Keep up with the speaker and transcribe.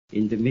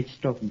In the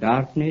midst of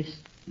darkness,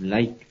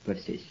 light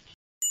persists.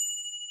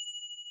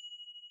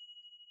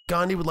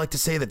 Gandhi would like to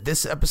say that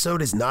this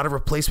episode is not a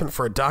replacement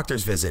for a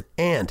doctor's visit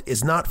and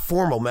is not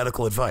formal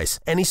medical advice.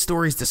 Any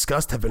stories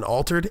discussed have been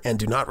altered and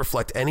do not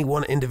reflect any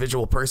one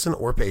individual person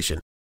or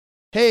patient.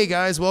 Hey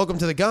guys, welcome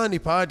to the Gandhi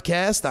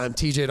Podcast. I'm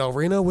TJ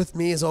Dalrino. With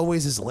me, as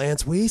always, is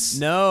Lance Weiss.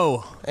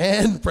 No.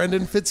 And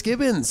Brendan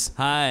Fitzgibbons.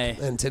 Hi.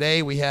 And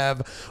today we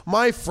have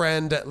my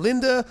friend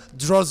Linda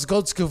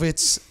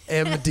Drozgodskowicz,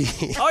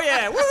 MD. Oh,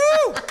 yeah.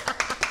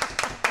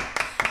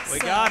 Woohoo! We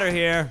got her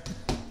here.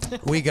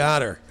 We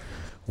got her.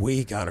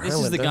 This Hi,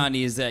 is the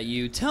Gandhi Is That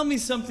You? Tell me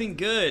something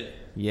good.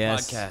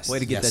 Yes. Podcast. Way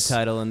to get that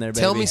title in there,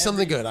 baby. Tell me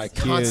something good. I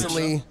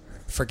constantly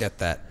forget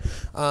that.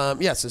 So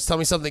it's Tell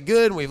Me Something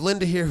Good. We have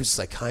Linda here, who's a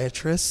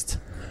psychiatrist,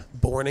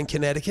 born in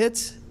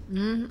Connecticut.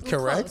 Correct?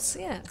 Close,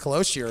 yeah.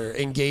 Close. You're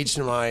engaged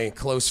to my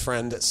close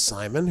friend,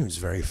 Simon, who's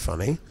very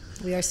funny.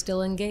 We are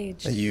still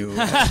engaged. They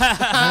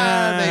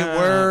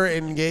were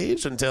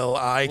engaged until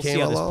I came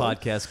along. We'll see how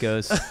this podcast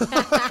goes.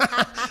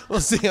 We'll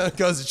see how it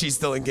goes if she's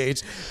still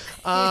engaged.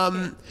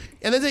 And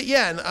then,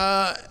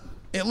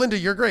 Linda,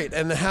 you're great.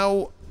 And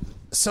how's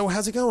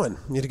it going?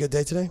 You had a good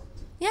day today?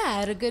 Yeah, I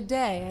had a good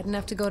day. I didn't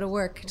have to go to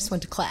work. I just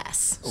went to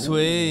class.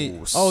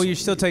 Sweet. Oh, you're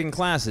still taking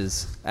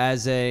classes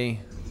as an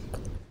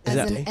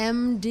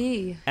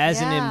MD.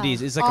 As an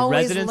MD. It's like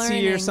Always a residency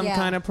learning, or some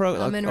kind of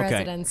program? I'm in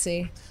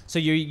residency. So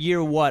you're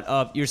year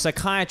what? You're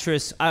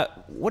psychiatrist.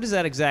 What does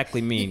that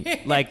exactly mean?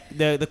 Like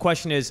the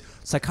question is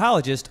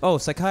psychologist. Oh,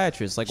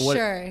 psychiatrist. Like what?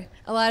 Sure.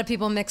 A lot of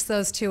people mix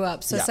those two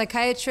up. So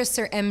psychiatrists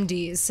are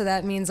MDs. So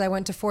that means I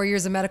went to 4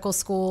 years of medical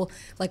school,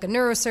 like a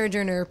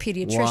neurosurgeon or a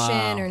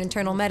pediatrician or an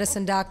internal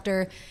medicine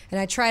doctor. And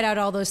I tried out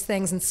all those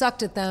things and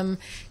sucked at them.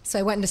 So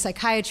I went into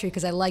psychiatry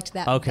because I liked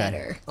that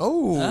better.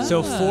 Oh.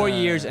 So 4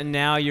 years, and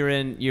now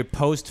you're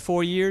post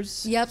 4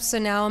 years? Yep. So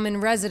now I'm in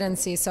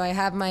residency. So I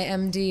have my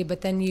MD,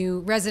 but then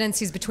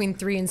residency's between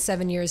 3 and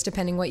 7 years,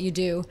 depending what you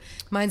do.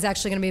 Mine's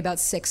actually going to be about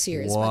 6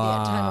 years by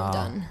the time I'm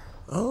done.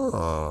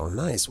 Oh,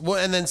 nice. Well,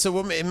 and then, so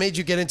what made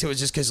you get into it?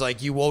 Just because,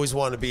 like, you always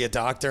wanted to be a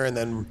doctor, and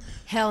then...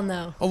 Hell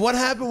no. Oh, what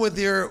happened with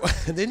your...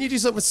 Didn't you do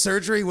something with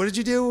surgery? What did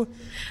you do?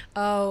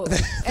 Oh.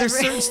 There's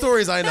certain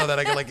stories I know that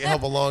I can, like,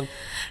 help along.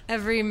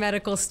 Every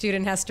medical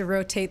student has to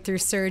rotate through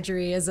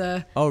surgery as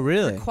a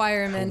requirement.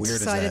 How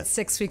weird is I that? did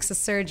 6 weeks of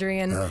surgery,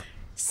 and...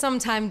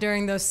 Sometime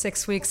during those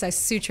 6 weeks, I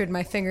sutured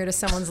my finger to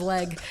someone's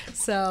leg.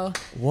 So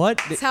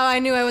that's how I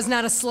knew I was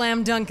not a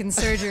slam dunk in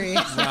surgery.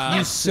 Wow.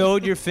 You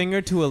sewed your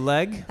finger to a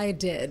leg? I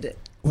did.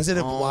 Was it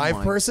a live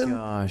person? Oh,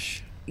 my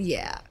gosh.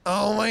 Yeah.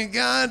 Oh, my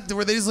God.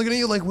 Were they just looking at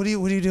you like, what are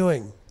you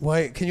doing?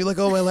 Why? Can you let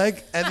go of my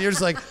leg? And you're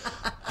just like,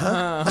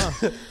 huh?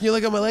 You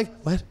let go of my leg?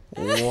 What?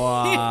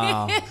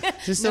 Wow.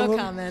 Just no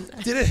comment.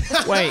 Did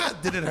it? Wait.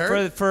 Did it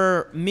hurt?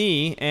 For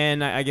me,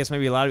 and I guess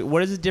maybe a lot of,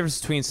 what is the difference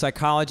between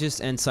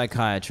psychologist and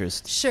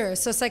psychiatrist? Sure.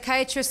 So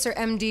psychiatrists are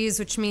MDs,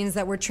 which means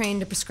that we're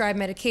trained to prescribe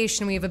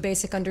medication. We have a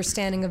basic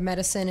understanding of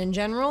medicine in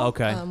general.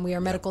 Okay. We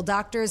are medical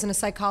doctors, and a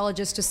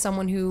psychologist is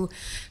someone who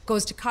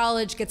goes to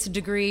college, gets a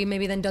degree,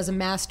 maybe then does a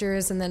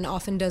master's, and then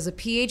often does a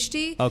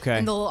PhD. Okay.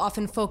 And they'll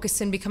often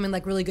focus in becoming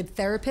like really good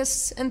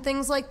therapists and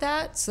things like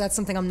that. So that's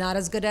something I'm not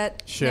as good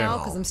at now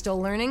because I'm still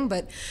learning.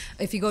 But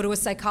if you go to a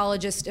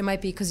psychologist, it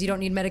might be because you don't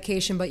need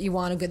medication, but you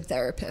want a good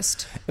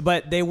therapist.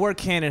 But they work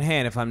hand in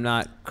hand, if I'm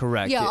not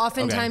correct. Yeah,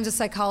 oftentimes a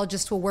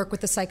psychologist will work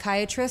with the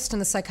psychiatrist,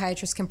 and the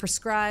psychiatrist can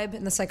prescribe,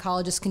 and the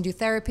psychologist can do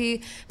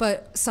therapy.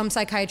 But some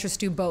psychiatrists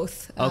do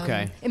both.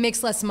 It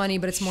makes less money,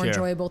 but it's more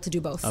enjoyable to do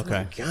both.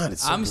 Okay. Oh, God,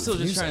 it's so I'm still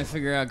just confusing. trying to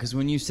figure out, because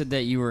when you said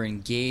that you were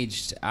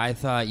engaged, I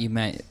thought you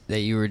meant that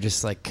you were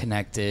just like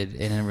connected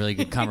in a really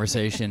good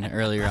conversation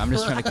earlier. I'm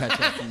just trying to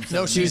catch up.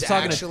 No, she was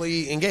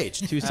actually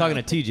engaged. She was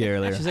talking to TJ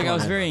earlier. She's like, I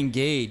was very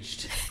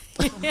engaged.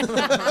 And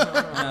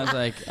I was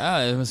like, oh,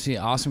 it must be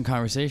an awesome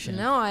conversation.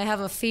 No, I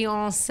have a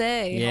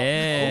fiancé.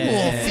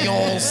 Yeah.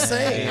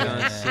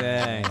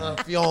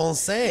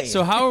 Fiancé.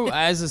 So how,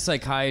 as a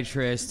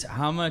psychiatrist,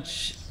 how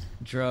much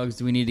drugs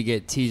do we need to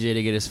get TJ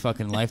to get his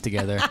fucking life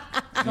together?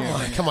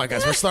 Come on,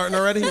 guys. We're starting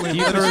already?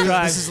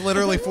 This is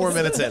literally 4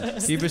 minutes in.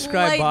 Do you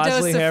prescribe Light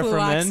Bosley dose hair of for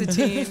men?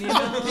 fluoxetine, you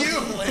know?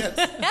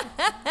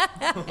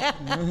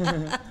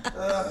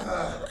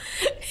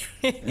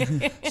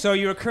 So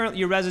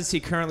your residency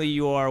currently,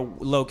 you are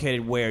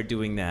located where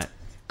doing that?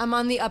 I'm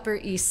on the Upper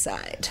East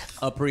Side.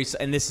 Upper East,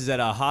 and this is at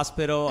a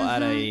hospital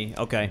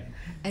okay.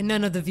 And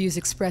none of the views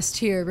expressed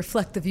here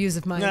reflect the views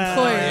of my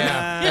employer.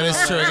 Yeah, that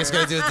is true. I guess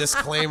got to do a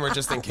disclaimer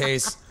just in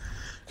case.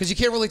 Because you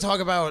can't really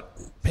talk about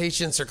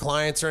patients or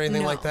clients or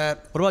anything like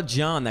that. What about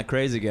John, that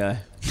crazy guy?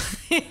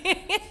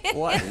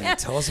 What?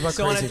 Tell us about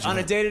So crazy on a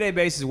John. day-to-day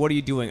basis, what are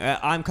you doing?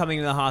 I'm coming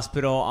to the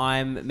hospital.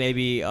 I'm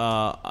maybe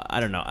I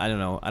don't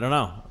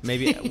know.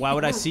 Maybe why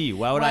would I see you?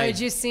 Why would Why would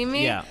you see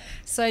me? Yeah.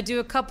 So I do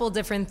a couple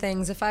different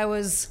things. If I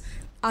was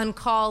on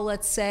call,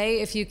 let's say,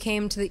 if you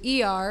came to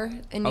the ER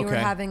and you were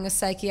having a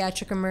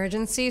psychiatric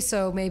emergency,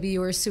 so maybe you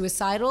were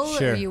suicidal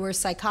or you were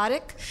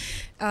psychotic,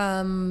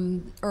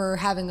 or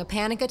having a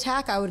panic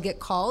attack, I would get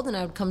called and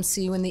I would come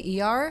see you in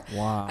the ER.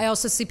 Wow. I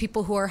also see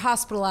people who are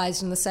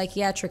hospitalized in the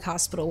psychiatric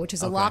hospital, which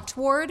is a locked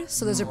ward.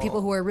 So those are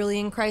people who are really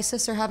in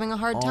crisis or having a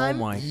hard time.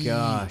 Oh my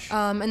gosh.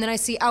 And then I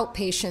see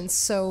outpatients.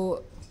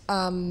 So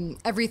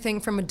everything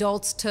from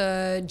adults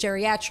to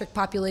geriatric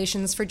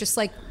populations for just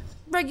like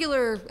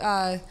regular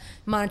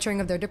monitoring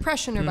of their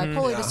depression or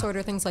bipolar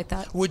disorder, things like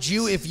that. Would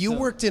you, if you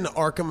worked in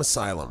Arkham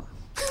Asylum,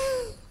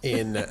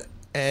 and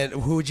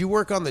would you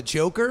work on the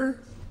Joker?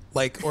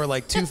 Like, or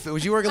like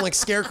would you work in like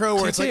Scarecrow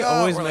where it's like,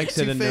 always or makes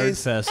like it a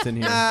nerd fest in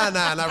here. Nah,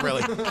 not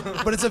really.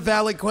 But it's a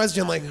valid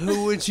question. Like,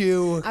 who would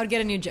you? I would get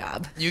a new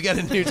job. You get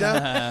a new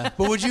job?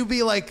 But would you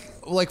be like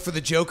for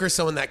the Joker,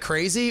 someone that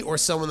crazy, or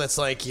someone that's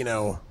like,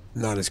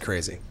 not as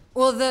crazy?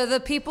 Well, the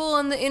people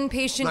on the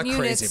inpatient Not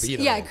units, crazy,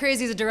 but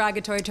crazy is a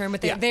derogatory term, but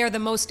they are the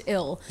most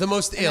ill. The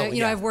most ill. You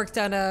know, I've worked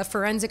on a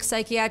forensic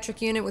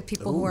psychiatric unit with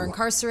people who are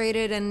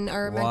incarcerated and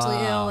are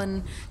mentally ill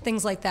and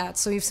things like that.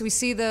 So if we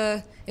see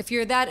if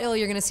you're that ill,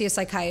 you're going to see a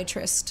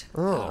psychiatrist.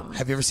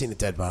 Have you ever seen a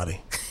dead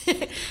body?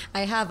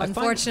 I have,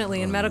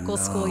 unfortunately, in medical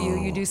school,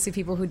 you do see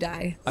people who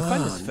die. I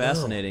find this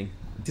fascinating.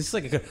 This is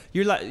like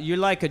you're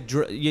like a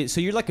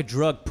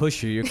drug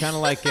pusher. You're kind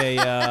of like a.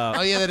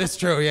 Oh yeah, that is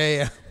true.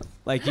 Yeah.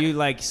 Like you,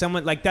 like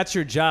someone, like that's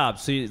your job.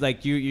 So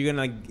you're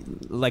gonna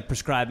like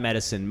prescribe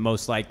medicine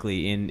most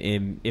likely.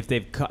 If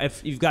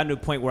you've gotten to a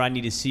point where I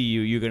need to see you,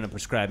 you're gonna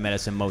prescribe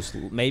medicine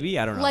maybe,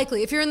 I don't know.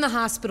 Likely, if you're in the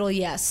hospital,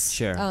 yes.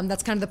 Sure.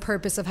 That's kind of the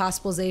purpose of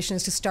hospitalization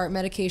is to start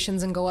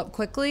medications and go up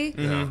quickly.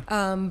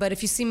 Mm-hmm. But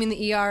if you see me in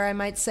the ER, I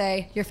might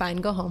say you're fine,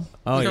 go home.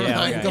 Oh You're yeah,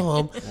 fine, okay. go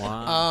home.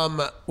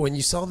 Wow. When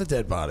you saw the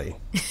dead body,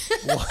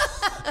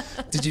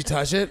 did you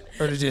touch it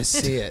or did you just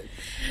see it?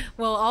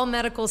 Well, all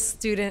medical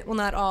well,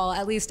 not all.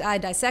 At least I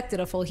dissected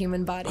a full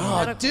human body. in Oh,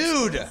 medical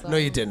dude! school, so- No,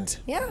 you didn't.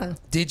 Yeah.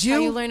 Did How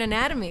you? you learn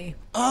anatomy.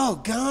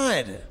 Oh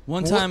God!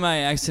 One time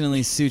I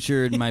accidentally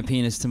sutured my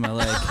penis to my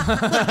leg.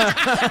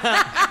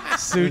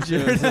 Suture.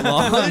 It was a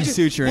long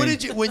suturing. What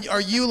did you? When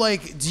are you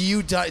like?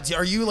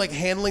 Are you like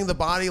handling the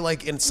body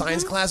like in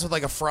science class with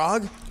like a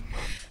frog?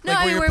 No, Like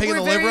where you're we're picking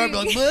the liver very- up,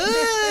 you're like,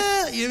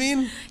 "Ah," you know what I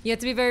mean? You have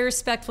to be very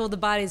respectful of the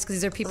bodies because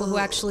these are people who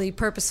actually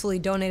purposefully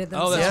donated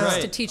Oh, themselves that's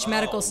right. to teach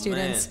medical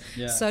students.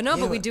 man. Yeah. So no,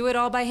 but we do it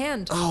all by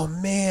hand. Oh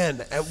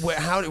man,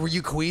 how were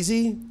you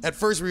queasy? At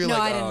first, were you No,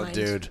 like, I didn't oh, mind.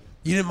 dude,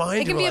 you didn't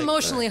mind? It can You be were like,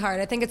 emotionally hard.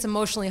 I think it's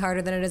emotionally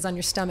harder than it is on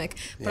your stomach.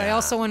 But I Yeah.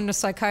 also went into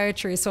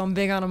psychiatry, so I'm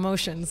big on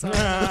emotions.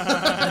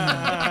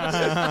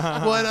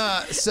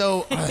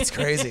 So. That's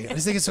crazy. I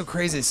just think it's so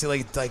crazy to see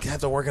like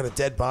have to work on a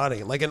dead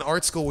body. Like in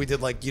art school, we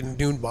did like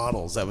nude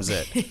models. That was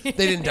it. They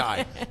didn't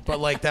die, but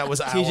like that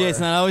was our. TJ, it's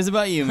not always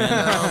about you, man.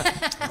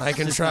 I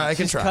can try. I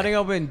can try. Cutting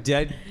open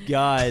dead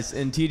guys,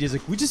 and TJ's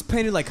like, we just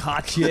painted like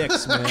hot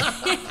chicks, man.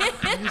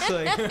 I'm just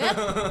like,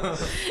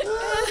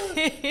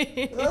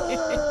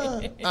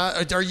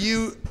 Are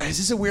you? Is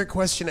this a weird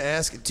question to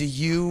ask?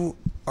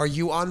 Are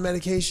you on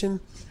medication?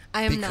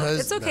 I am not. Because-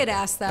 It's okay to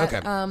ask that.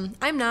 Okay.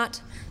 I'm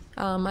not.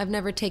 I've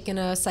never taken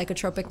a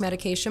psychotropic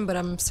medication, but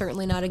I'm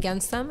certainly not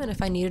against them. And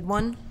if I needed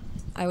one,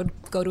 I would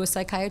go to a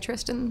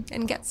psychiatrist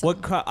and get some.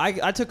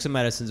 I took some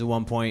medicines at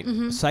one point.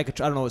 Mm-hmm. I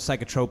don't know what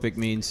psychotropic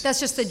means. That's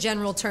just the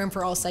general term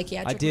for all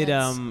psychiatric I did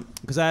meds.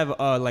 because I have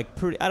I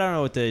don't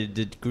know what the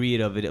degree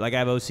of it. Like I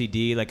have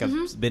OCD. Like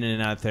I've been in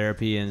and out of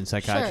therapy and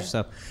psychiatry Mm-hmm. Sure.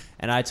 stuff.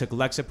 And I took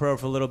Lexapro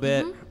for a little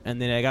bit,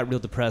 and then I got real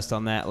depressed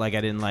on that. Like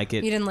I didn't like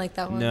it. You didn't like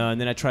that one? No, and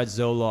then I tried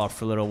Zoloft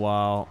for a little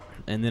while,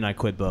 and then I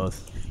quit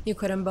both. You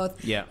quit them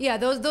both. Yeah. Yeah,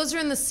 those are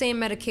in the same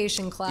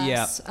medication class.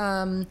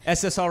 Yeah.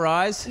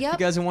 SSRIs. Yep. You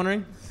guys are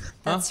wondering?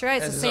 That's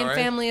right. It's the same SSRI?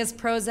 family as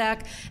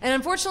Prozac. And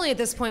unfortunately, at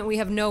this point, we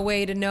have no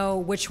way to know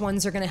which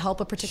ones are going to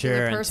help a particular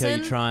Sure, until person.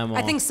 you try 'em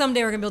I all. think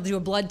someday we're going to be able to do a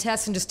blood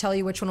test and just tell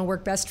you which one will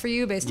work best for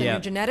you based on Yeah. your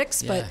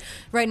genetics. Yeah. But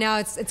right now,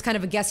 it's kind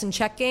of a guess and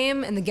check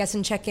game, and the guess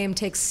and check game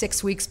takes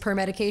 6 weeks per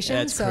medication.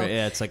 Yeah, it's so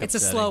it's like it's a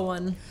upsetting. slow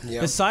one.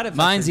 The side effects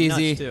Mine's are nuts,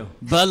 easy. too.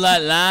 Bud Light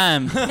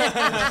Lime.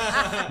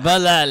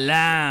 Bud Light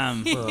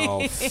Lime.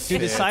 Oh,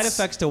 Dude, the side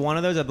effects to one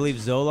of those, I believe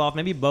Zoloft,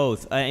 maybe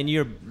both, and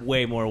you're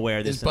way more aware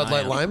of this Is than Bud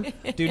I Light am. Lime?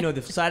 Dude, no,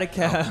 the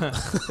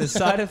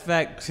side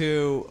effect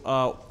to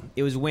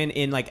it was when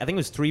in like I think it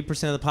was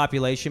 3% of the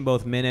population,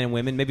 both men and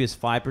women, maybe it's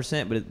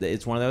 5%, but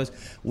it's one of those.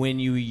 When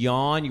you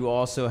yawn, you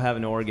also have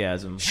an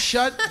orgasm.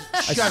 Shut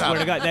I swear up.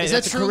 to God, Is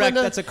that's that a true, correct.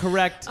 Linda? That's a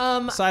correct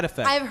side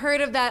effect. I've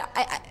heard of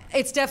that.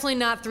 It's definitely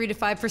not 3 to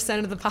 5%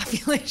 of the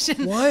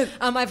population. What?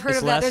 I've heard It's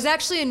of that. less? There's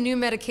actually a new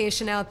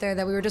medication out there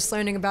that we were just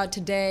learning about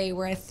today,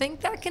 where I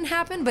think that can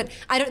happen. But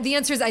the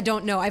answer is I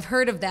don't know. I've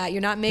heard of that.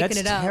 You're not making That's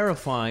it up.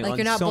 terrifying Like on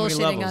you're not so many bullshitting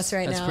levels. us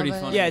right That's now. pretty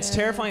but- funny. Yeah, it's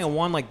terrifying. On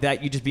one, like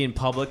that, you just be in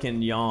public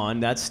and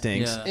yawn. That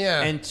stinks. Yeah.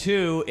 Yeah. And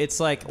two, it's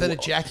like Then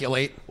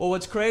ejaculate. well,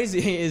 what's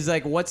crazy is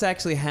like what's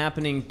actually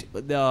happening.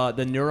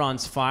 The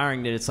neurons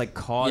firing that it's like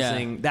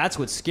causing. Yeah. That's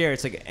what's scary.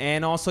 It's like,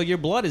 and also your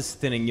blood is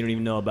thinning. You don't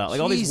even know about like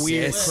all these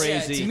weird, Jesus.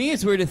 crazy. To me,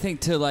 it's weird to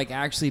think to like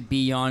actually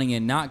be yawning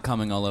and not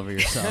coming all over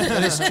yourself.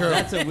 That is true.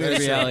 That's a weird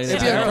reality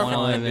that I don't want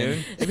to live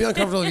in. It'd be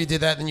uncomfortable if you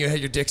did that and you had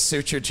your dick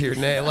sutured to your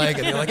leg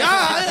and you're like,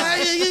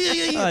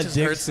 it just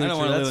hurts. I don't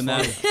want to live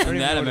in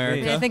that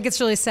America. I think it's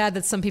really sad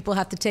that some people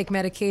have to take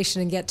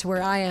medication and get to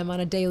where I am on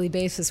a daily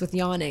basis with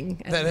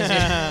yawning. That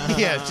is,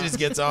 yeah, she just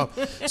gets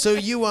off. So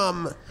you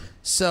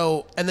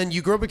and then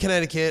you grew up in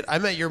Connecticut. I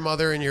met your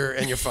mother and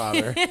your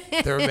father.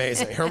 They're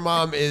amazing. Her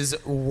mom is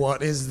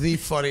the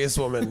funniest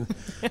woman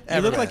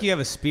ever. You look like you have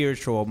a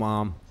spiritual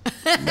mom.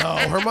 No,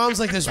 her mom's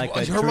like this. Like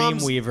a her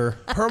mom's, dreamweaver.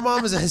 Her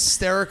mom is a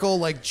hysterical,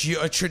 like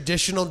a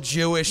traditional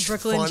Jewish,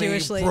 Brooklyn funny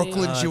Jewish lady.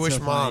 Brooklyn Jewish so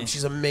mom. funny.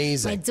 She's My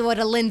amazing.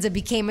 daughter Linda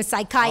became a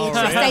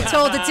psychiatrist. I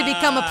told her to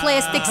become a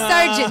plastic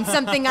surgeon,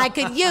 something I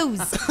could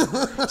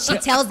use. She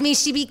tells me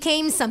she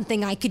became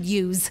something I could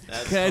use.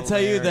 Can I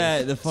tell you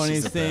that the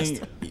funniest thing?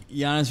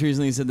 Giannis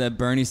recently said that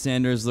Bernie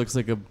Sanders looks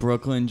like a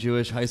Brooklyn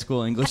Jewish high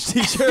school English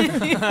teacher.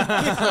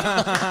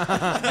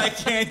 I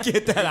can't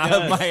get that out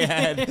of my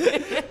head.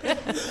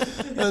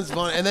 That's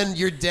funny. And then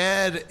your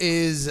dad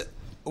is.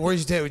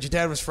 Where's your dad? Your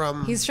dad was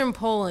from. He's from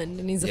Poland,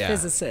 and he's a Yeah.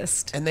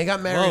 physicist. And they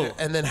got married. Whoa.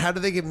 And then how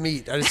did they get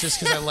meet? It's just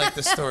because I like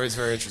the story. It's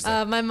very interesting.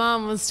 My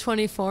mom was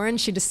 24,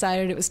 and she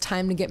decided it was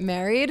time to get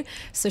married.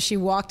 So she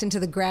walked into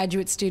the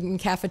graduate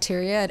student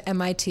cafeteria at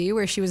MIT,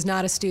 where she was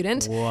not a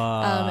student,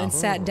 and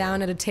sat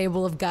down at a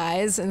table of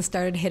guys and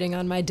started hitting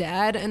on my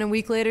dad. And a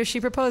week later,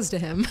 she proposed to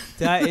him.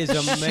 That is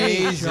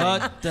amazing.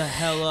 Shut the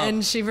hell up.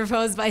 And she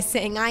proposed by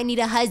saying, "I need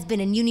a husband,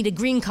 and you need a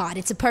green card.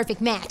 It's a perfect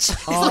match."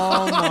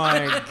 Oh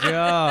my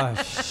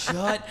gosh.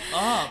 Shut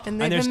up. And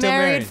they've And they're been still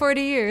married married.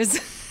 40 years.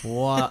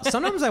 Wow.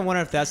 Sometimes I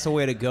wonder if that's the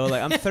way to go.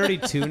 Like I'm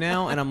 32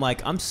 now, and I'm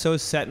like I'm so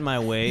set in my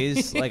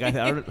ways. Like I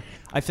feel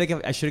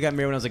like I should have got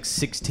married when I was like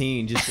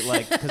 16, just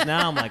like because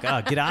now I'm like,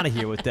 oh, get out of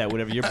here with that,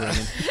 whatever you're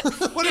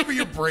bringing. Whatever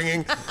you're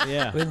bringing.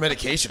 Yeah. I need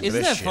medication for Isn't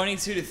this that shit. funny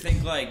too to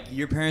think like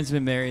your parents have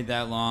been married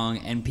that long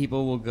and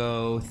people will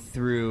go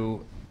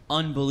through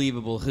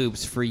unbelievable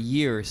hoops for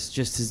years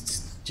just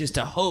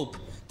to hope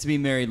to be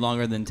married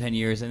longer than 10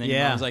 years, and then your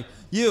Yeah. mom's like,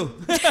 you.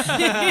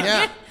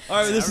 Yeah.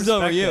 All right, this is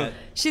over. respect You. that.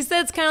 She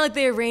said it's kind of like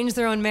they arranged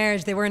their own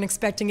marriage. They weren't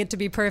expecting it to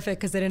be perfect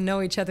because they didn't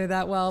know each other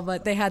that well,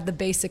 but they had the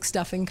basic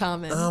stuff in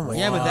common. Oh my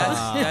Yeah,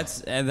 God.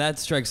 but that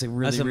strikes a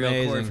really That's real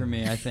chord amazing. for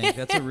me. I think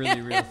that's a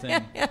really real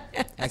thing.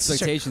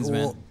 Expectations,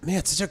 man. Man,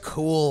 it's such a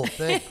cool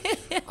thing.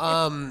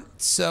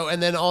 So,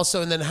 and then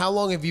how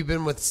long have you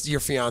been with your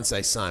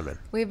fiance, Simon?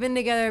 We've been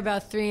together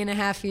about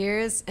 3.5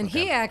 years, and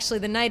he actually,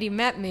 the night he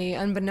met me,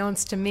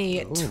 unbeknownst to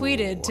me,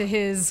 tweeted to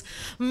his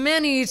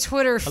many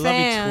Twitter love he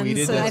fans.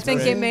 tweeted, I that's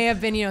think great. it may have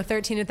been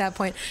 13 at that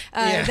point.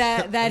 Yeah.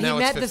 That And he now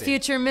it's met the 15.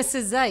 future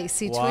Mrs. Zeiss.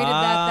 He tweeted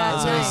Wow. that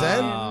That's what he night.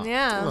 said?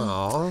 Yeah.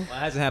 Aw. Well, it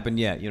hasn't happened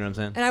yet. You know what I'm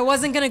saying? And I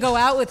wasn't gonna go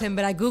out with him,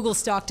 but I Google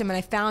stalked him and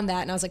I found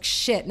that, and I was like,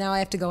 shit, now I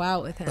have to go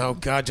out with him. Oh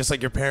God, just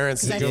like your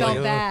parents. 'Cause I You're felt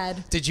like,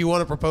 bad. Did you want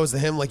to propose to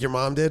him like your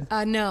mom did?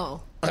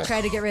 No. I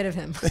tried to get rid of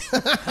him.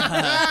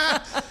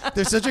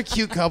 They're such a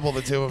cute couple,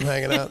 the two of them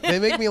hanging out. They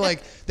make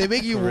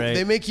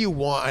you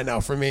want. I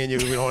know, for me and you,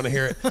 we don't want to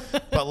hear it,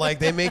 but like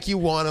they make you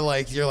want to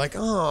like. You're like,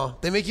 oh,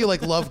 they make you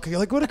like love. You're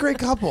like, what a great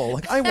couple.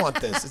 Like I want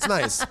this. It's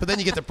nice, but then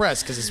you get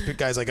depressed because it's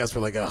guys like us.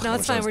 We're like, oh, No, I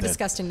it's wish I fine. was We're dead.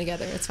 disgusting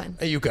together. It's fine.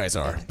 You guys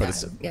are,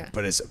 but Yeah.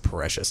 it's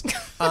precious.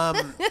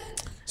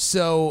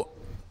 So,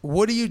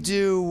 what do you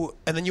do?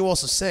 And then you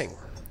also sing.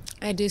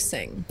 I do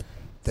sing.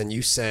 Then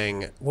you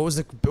sang. What was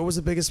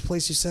the biggest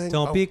place you sang?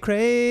 Don't Oh, be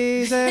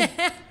crazy.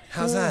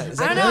 How's that? Is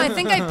I that don't know. good? I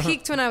think I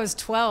peaked when I was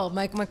 12.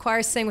 My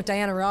choir sang with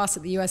Diana Ross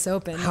at the U.S.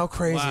 Open. How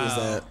crazy is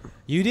that?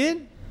 You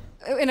did?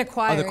 In a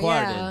choir, the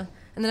choir yeah. did.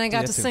 And then I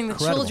got to that's sing the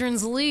incredible.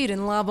 children's lead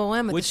in La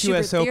Boheme at Which the Schubert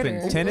U.S. Open?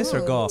 Theater. Tennis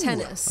or golf?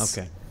 Tennis.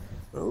 Okay.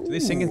 Do they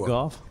sing in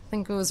golf? I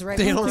think it was right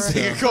They before. don't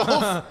sing at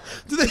golf.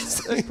 Do they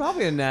sing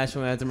Probably a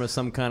national anthem or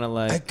some kind of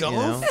like. at golf? You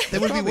know? They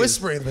would be Probably.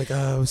 whispering like,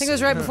 "Oh." I think it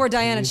was right before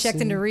Diana checked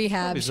into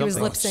rehab. Probably She was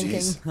lip something.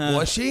 syncing.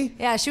 Was she?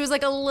 Yeah, she was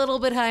like a little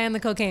bit high on the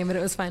cocaine, but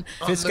it was fine.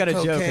 Fitz the got a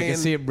joke. I cocaine. can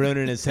see it brewing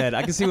in his head.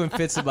 I can see when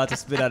Fitz is about to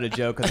spit out a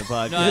joke on the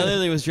podcast. No, I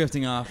literally was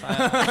drifting off.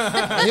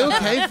 Are you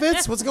okay,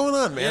 Fitz? What's going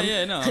on, man?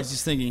 Yeah, no, I was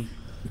just thinking.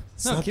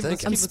 Stop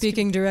thinking. I'm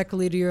speaking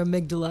directly to your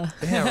amygdala.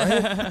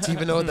 Yeah, right. Do you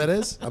even know what that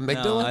is?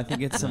 Amygdala. No, I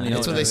think it's something.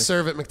 It's what they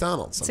serve at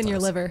McDonald's. It's in your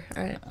sometimes. liver.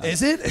 All right.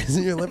 Is it? Is it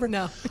in your liver?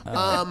 No.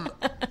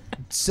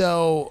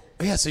 So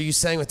you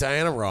sang with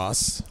Diana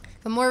Ross.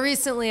 But more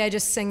recently, I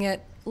just sing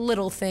at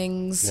little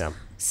things. Yeah.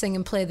 Sing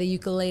and play the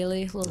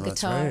ukulele, little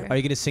that's guitar. right. Are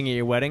you going to sing at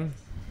your wedding?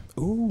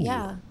 Ooh.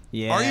 Yeah.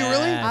 Yeah. Are you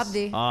really?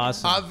 Abdi.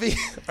 Awesome. Avi, are you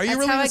That's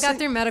really? how I gonna got sing?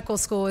 through medical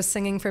school, was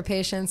singing for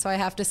patients, so I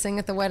have to sing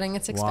at the wedding.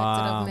 It's expected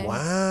Wow. of me.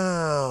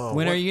 Wow.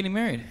 When What- are you getting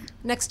married?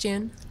 Next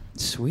June.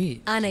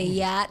 Sweet. On a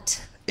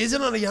yacht. Is it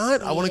on a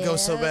yacht? I want to go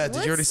so Yeah. bad.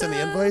 Did you already What's send the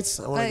up? invites?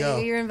 I want to go.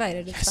 You're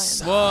invited. It's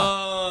fine.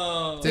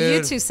 Whoa. Oh. You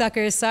Dude. two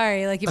suckers,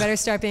 sorry. Like, you better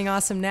start being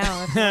awesome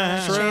now. If you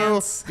have a True.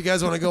 chance. If you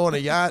guys want to go on a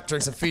yacht,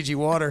 drink some Fiji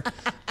water.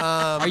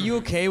 Are you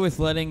okay with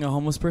letting a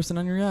homeless person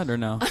on your yacht or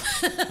no? Wait,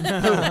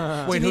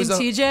 You mean who's on?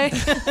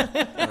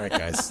 TJ? All right,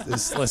 guys.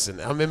 Listen,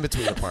 I'm in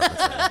between apartments.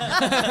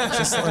 Right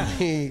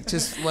now.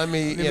 Just let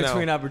me. In You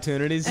between know.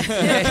 opportunities.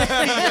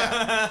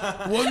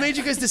 What made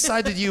you guys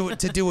decide to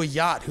do a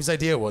yacht? Whose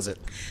idea was it?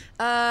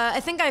 I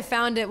think I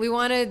found it. We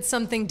wanted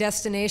something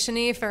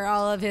destination-y for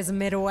all of his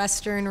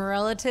Midwestern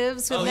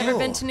relatives who've never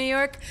been to New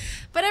York.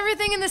 But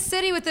everything in the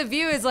city with the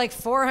view is like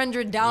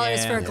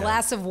 $400 for a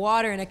glass of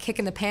water and a kick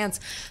in the pants.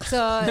 So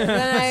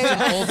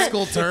then Old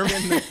school term.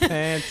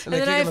 and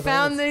then I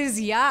found these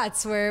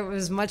yachts where it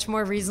was much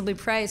more reasonably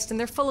priced, and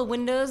they're full of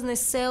windows, and they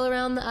sail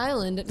around the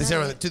island at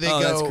night. Do they Oh,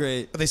 go? that's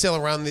great. They sail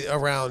around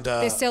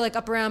They sail like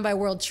up around by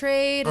World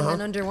Trade, and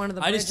then under one of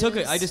the I bridges.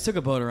 just took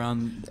a boat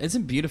around. It's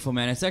beautiful,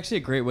 man. It's actually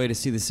a great way to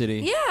see the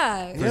city.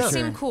 Yeah, it sure.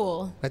 seemed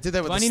cool. I did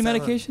that with. Do I the need Stella.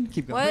 medication?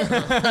 Keep going.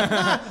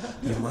 What?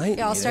 You might.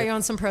 Yeah, I'll need start it. you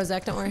on some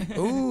Prozac. Don't worry.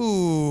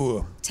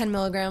 Ooh. 10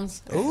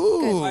 milligrams.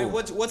 Ooh. All right,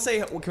 what's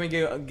can we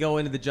go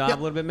into the job Yep.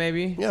 a little bit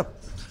maybe? Yeah.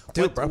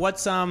 Do it, What, bro.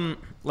 what's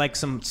like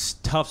some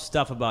tough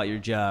stuff about your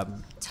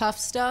job? Tough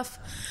stuff.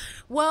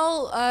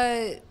 Well,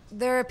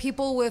 there are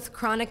people with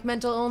chronic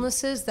mental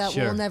illnesses that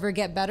Sure. will never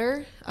get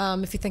better.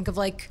 If you think of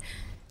like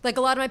a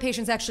lot of my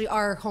patients actually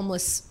are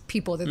homeless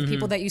people. They're the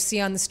people that you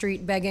see on the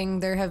street begging.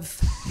 There have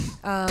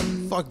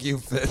Fuck you,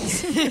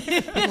 Fitz.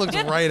 He looked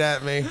right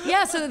at me.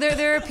 yeah. So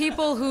there are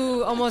people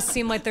who almost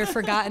seem like they're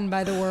forgotten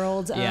by the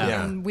world.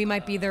 Yeah. And we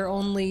might be their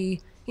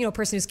only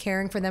person who's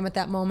caring for them at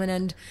that moment.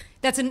 And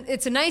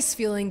it's a nice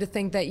feeling to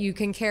think that you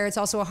can care. It's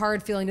also a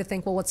hard feeling to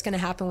think, well, what's going to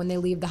happen when they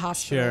leave the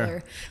hospital?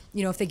 Sure.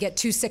 Or, if they get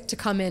too sick to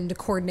come in to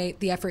coordinate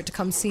the effort to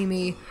come see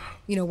me,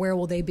 where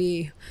will they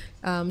be?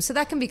 So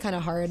that can be kind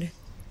of hard.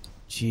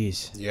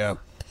 Jeez. Yeah.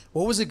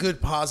 What was a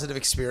good positive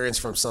experience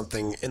from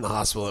something in the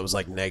hospital that was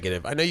like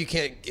negative? I know you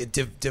can't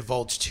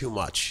divulge too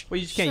much. Well,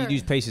 you just can't Sure.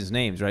 use patients'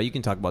 names, right? You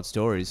can talk about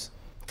stories.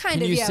 Kind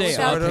Can of, you yeah, say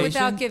without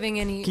outpatient? giving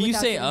any. Can you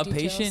without say giving a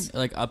details. patient,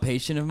 like a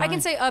patient of I mine?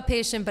 can say a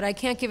patient, but I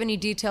can't give any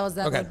details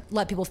that Okay. would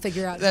let people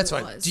figure out That's who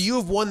it fine. was. Do you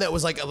have one that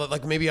was like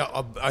maybe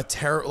a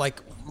terror,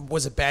 like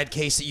was a bad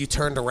case that you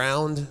turned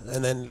around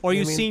and then? Or you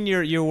you've mean? seen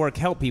your work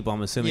help people,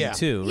 I'm assuming, Yeah.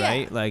 too, Yeah.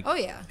 right? Like, Oh,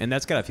 yeah. And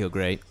that's got to feel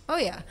great. Oh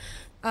yeah,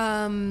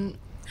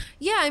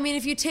 yeah. I mean,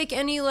 if you take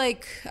any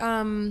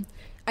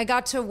I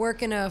got to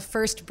work in a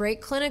first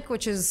break clinic,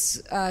 which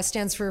is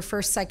stands for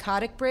first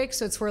psychotic break.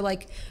 So it's where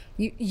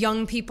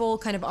young people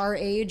kind of our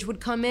age would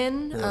come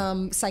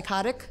in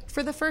psychotic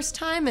for the first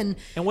time. And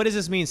what does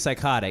this mean,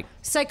 psychotic?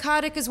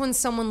 psychotic is when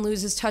someone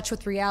loses touch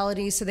with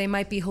reality. So they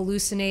might be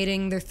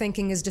hallucinating. Their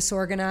thinking is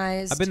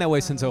disorganized. I've been that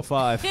way since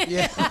 05.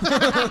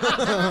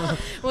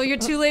 Well, you're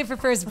too late for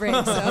first break.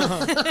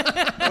 So.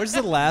 Where's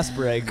the last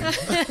break?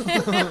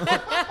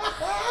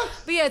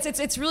 But yeah,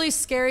 it's really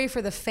scary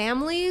for the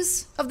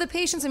families of the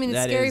patients. I mean, it's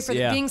That scary is, for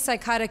yeah. being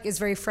psychotic is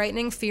very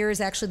frightening. Fear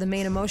is actually the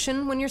main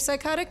emotion when you're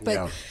psychotic. But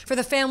Yeah. for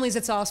the families,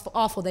 it's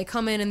awful. They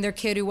come in and their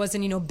kid who was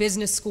in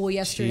business school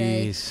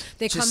yesterday. Jeez.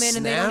 They Just come in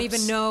and they don't snaps?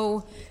 even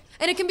know.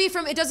 And it can be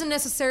it doesn't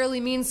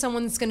necessarily mean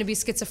someone's going to be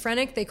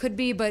schizophrenic. They could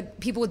be, but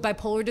people with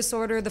bipolar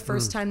disorder, the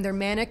first time they're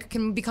manic,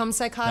 can become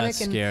psychotic.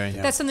 That's and scary.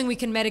 that's something we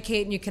can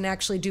medicate and you can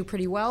actually do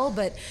pretty well.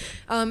 But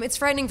it's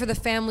frightening for the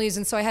families.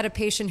 And so I had a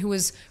patient who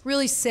was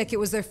really sick. It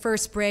was their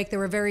first break. They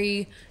were a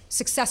very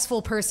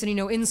successful person,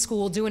 in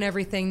school, doing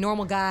everything,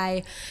 normal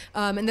guy,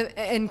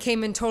 and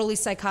came in totally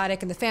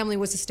psychotic, and the family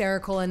was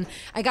hysterical. And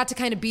I got to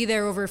kind of be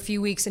there over a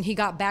few weeks, and he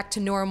got back to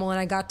normal, and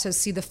I got to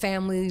see the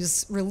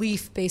family's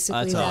relief,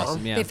 basically. That's that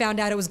awesome, yeah. They found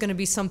out it was going to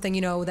be something,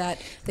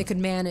 that they could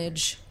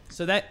manage.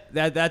 So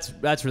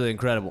that's really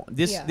incredible.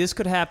 Yeah. This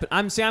could happen.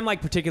 I'm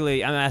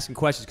particularly I'm asking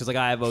questions because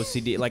I have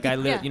OCD. Like I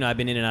live, Yeah. I've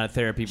been in and out of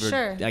therapy for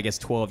Sure. I guess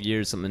 12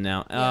 years something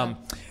now.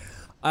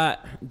 Yeah.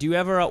 Do you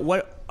ever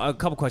a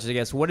couple questions I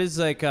guess. What is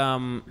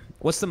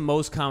what's the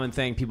most common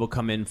thing people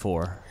come in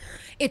for?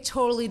 It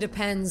totally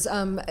depends.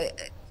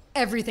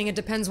 Everything. It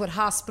depends what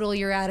hospital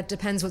you're at. It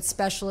depends what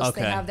specialists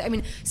they Okay. have. I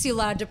mean, see a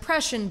lot of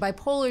depression,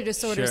 bipolar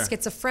disorder, Sure.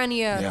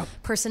 schizophrenia, Yeah.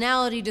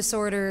 personality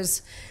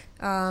disorders,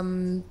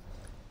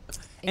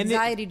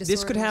 anxiety disorders.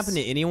 This could happen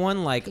to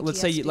anyone. Like,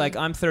 let's say, PTSD.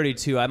 I'm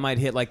 32. I might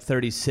hit like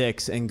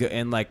 36, and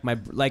like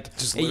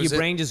Just your lose it?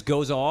 brain just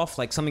goes off.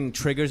 Like something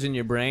triggers in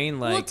your brain.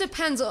 Well, it Like,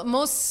 depends.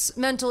 Most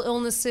mental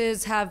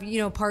illnesses have,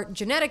 part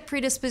genetic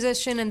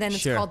predisposition, and then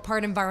it's Sure. called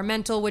part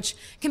environmental, which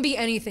can be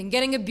anything.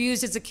 Getting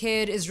abused as a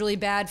kid is really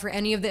bad for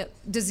any of the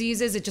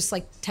diseases. It just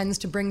tends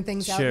to bring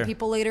things out Sure. in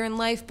people later in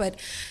life. But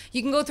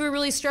you can go through a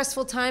really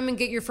stressful time and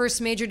get your first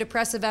major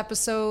depressive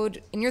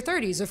episode in your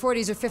 30s or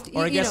 40s or 50s.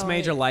 or I guess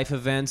major life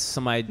events.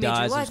 Somebody somebody major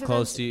dies life who's close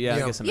events. to you. Yeah, I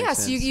guess that makes Yes,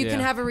 sense. you can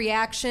have a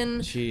reaction.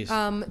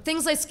 Jeez.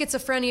 Things like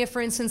schizophrenia,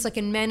 for instance, like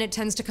in men, it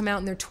tends to come out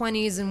in their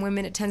 20s, and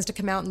women, it tends to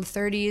come out in the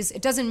 30s.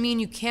 It doesn't mean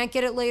you can't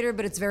get it later,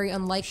 but it's very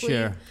unlikely.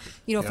 Sure.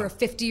 For a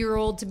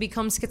 50-year-old to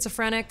become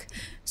schizophrenic.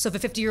 So if a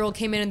 50-year-old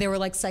came in and they were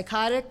like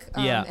psychotic,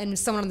 and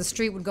someone on the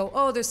street would go,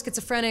 "Oh, they're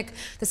schizophrenic,"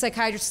 the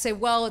psychiatrist would say,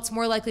 "Well, it's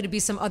more likely to be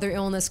some other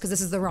illness because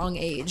this is the wrong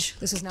age.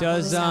 This is not."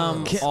 Does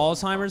what this is."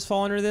 Alzheimer's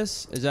fall under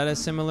this? Is that a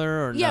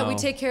similar or Yeah, no? we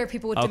take care of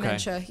people with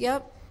dementia.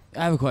 Yep.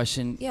 I have a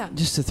question. Yeah.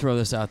 Just to throw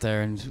this out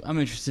there, and I'm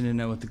interested to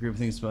know what the group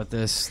thinks about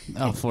this.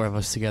 All four of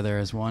us together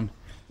as one.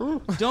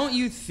 Don't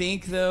you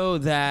think, though,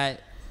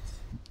 that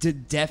the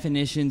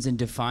definitions and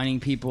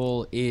defining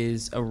people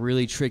is a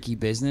really tricky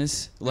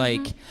business?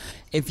 Like,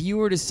 if you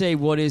were to say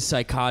what is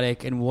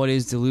psychotic and what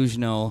is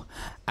delusional,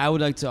 I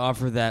would like to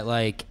offer that,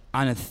 like,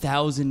 on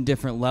 1,000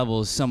 different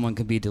levels, someone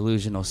could be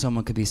delusional,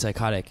 someone could be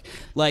psychotic.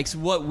 Like, so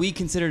what we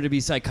consider to be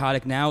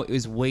psychotic now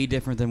is way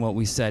different than what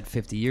we said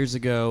 50 years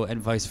ago,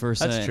 and vice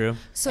versa. That's true.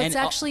 So it's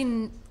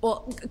actually,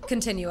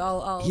 continue.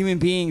 I'll human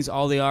beings,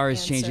 all they are is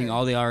answer. changing,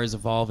 all they are is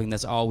evolving.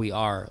 That's all we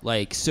are.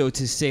 Like, so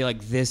to say,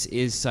 like, this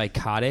is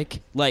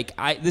psychotic, like,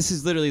 this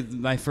is literally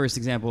my first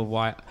example of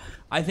why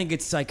I think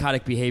it's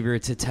psychotic behavior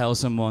to tell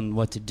someone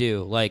what to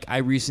do. Like, I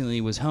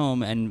recently was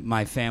home and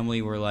my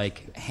family were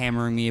like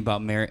hammering me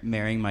about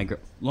marrying my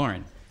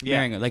Lauren. Yeah.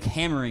 Marrying her, like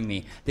hammering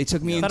me. They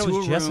took me I thought into it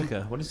was a room.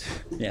 Jessica. What is?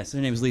 Yes, her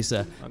name is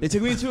Lisa. They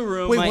took me into a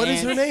room. Wait, my what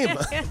is aunt- her name?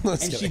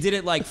 And she did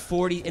it like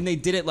 40, and they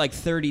did it like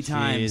 30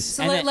 times.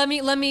 So And let me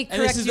and this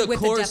correct is you the with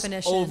the course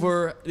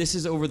definition. This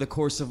is over the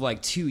course of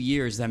like 2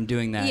 years them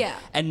doing that. Yeah.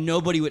 And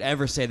nobody would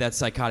ever say that's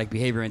psychotic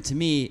behavior. And to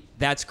me,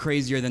 that's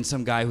crazier than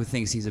some guy who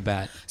thinks he's a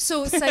bat.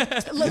 So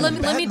let me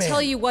Batman.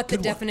 tell you what the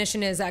Good one.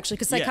 definition is actually,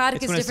 because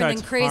psychotic it's is when it different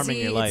than starts harming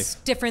crazy. your It's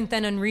life. different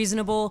than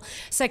unreasonable.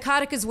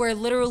 Psychotic is where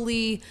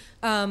literally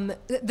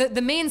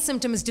the main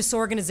symptom is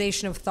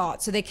disorganization of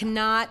thought. So they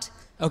cannot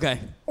Okay.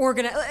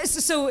 organize.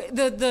 So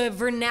the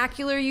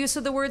vernacular use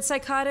of the word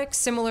psychotic,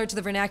 similar to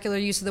the vernacular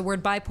use of the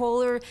word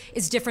bipolar,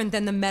 is different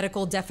than the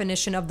medical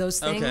definition of those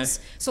things.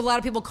 Okay. So a lot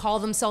of people call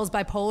themselves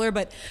bipolar,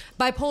 but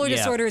bipolar Yeah.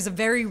 disorder is a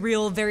very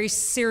real, very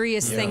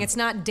serious thing. It's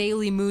not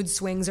daily mood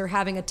swings or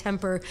having a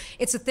temper.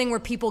 It's a thing where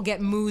people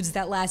get moods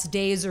that last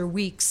days or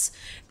weeks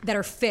that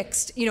are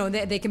fixed.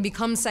 They can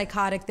become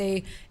psychotic.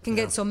 They can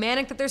get so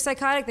manic that they're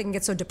psychotic. They can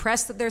get so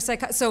depressed that they're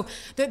psychotic. So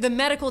the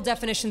medical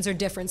definitions are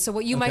different. So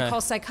what you might Okay.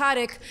 call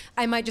psychotic,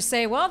 I might just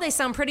say, well, they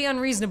sound pretty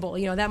unreasonable.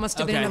 That must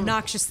have been an Okay.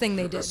 obnoxious thing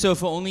they did. So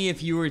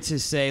if you were to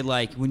say,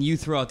 like, when you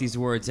throw out these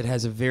words, it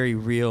has a very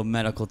real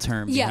medical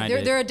term Yeah, behind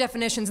it. there are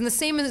definitions. And the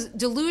same as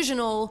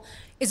delusional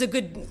is a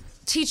good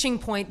teaching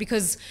point,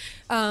 because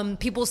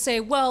people say,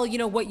 well,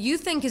 what you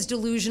think is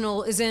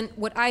delusional isn't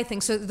what I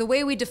think. So the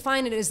way we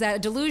define it is that a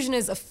delusion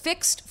is a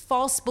fixed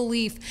false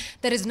belief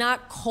that is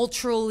not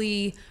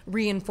culturally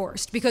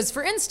reinforced. Because,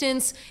 for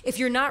instance, if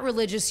you're not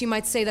religious, you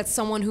might say that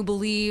someone who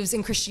believes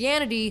in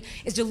Christianity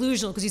is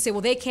delusional, because you say,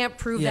 well, they can't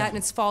prove that and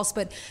it's false.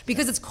 But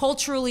because it's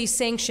culturally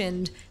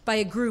sanctioned by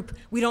a group,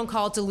 we don't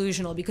call it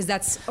delusional, because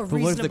that's a But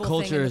reasonable what if the thing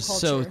culture in the is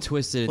culture. so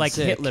twisted and Like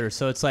sick? Hitler.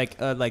 So it's like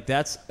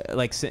that's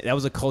like that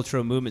was a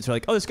cultural movement. So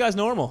like, oh, this guy's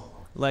normal.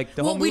 Like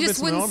the whole we movement's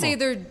just wouldn't normal. say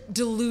they're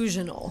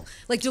delusional.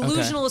 Like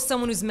delusional is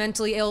someone who's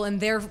mentally ill and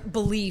their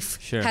belief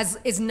Sure.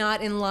 is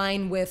not in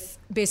line with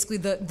basically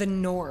the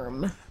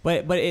norm.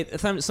 But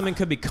something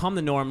could become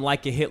the norm,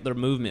 like a Hitler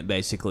movement,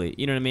 basically.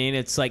 You know what I mean?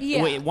 It's like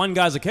Yeah. one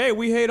guy's like, "Hey,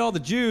 we hate all the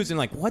Jews," and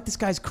like, "What? This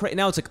guy's crazy."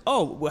 Now it's like,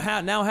 "Oh,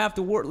 well, now half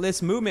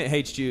this movement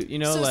hates Jews." You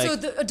know,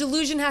 A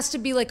delusion has to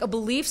be like a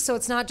belief. So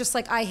it's not just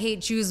like I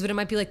hate Jews, but it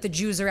might be like the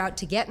Jews are out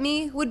to get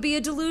me would be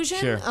a delusion.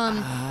 Sure.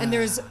 And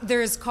there's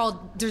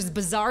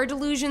bizarre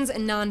delusions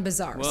and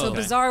non-bizarre. Whoa. So Okay.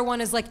 bizarre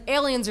one is like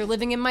aliens are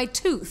living in my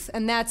tooth,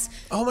 and that's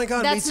Oh my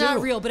God, me that's not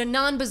too. real. But a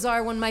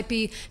non-bizarre one might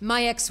be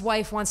my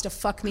ex-wife wants to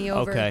fuck me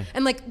over, Okay.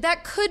 and like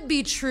that could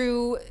be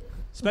true.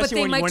 Especially but they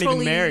when you might weren't even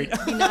totally married.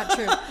 be not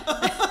true.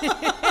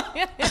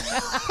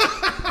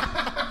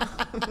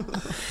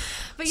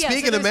 But yeah, so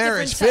Speaking of there's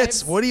marriage, different Fitz,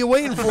 types. what are you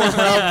waiting for,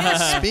 bro?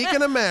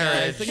 Speaking of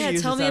marriage. Yeah,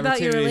 tell me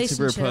about your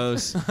relationship.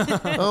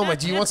 Oh my,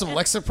 do you want some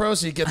Lexapro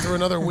so you get through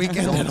another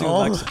weekend at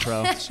home?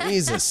 Lexapro.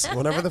 Jesus,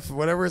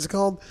 whatever it's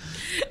called.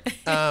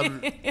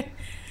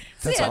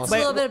 So yeah, it's awesome. a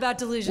little bit about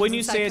delusions. When you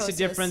and say it's a psychosis.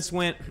 difference,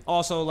 when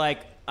also like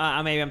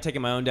maybe I'm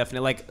taking my own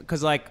definition, like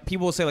because like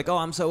people will say like, oh,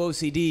 I'm so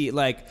OCD,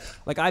 like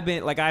I've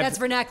been like I've That's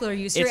vernacular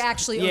use. You're it's-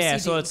 actually OCD. yeah.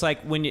 So it's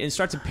like when it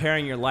starts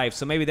impairing your life.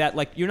 So maybe that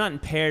like you're not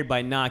impaired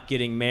by not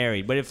getting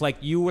married, but if like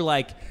you were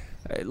like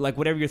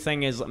whatever your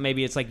thing is,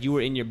 maybe it's like you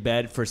were in your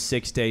bed for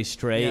 6 days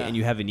straight and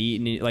you haven't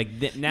eaten. Like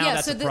now yeah,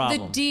 that's so a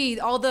problem. the D,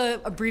 all the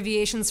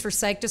abbreviations for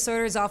psych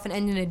disorders often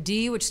end in a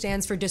D, which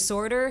stands for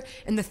disorder.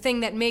 And the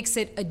thing that makes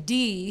it a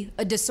D,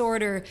 a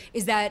disorder,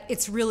 is that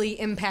it's really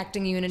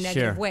impacting you in a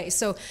negative Sure. way.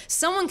 So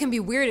someone can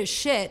be weird as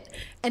shit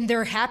and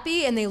they're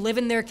happy and they live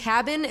in their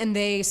cabin and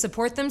they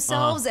support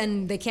themselves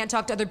and they can't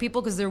talk to other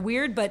people because they're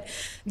weird, but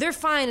they're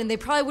fine and they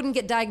probably wouldn't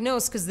get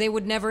diagnosed because they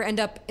would never end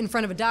up in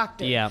front of a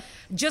doctor. Yeah.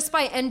 Just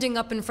by ending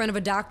up in front of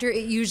a doctor,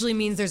 it usually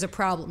means there's a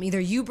problem. Either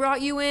you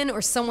brought you in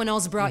or someone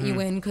else brought you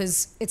in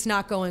because it's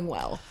not going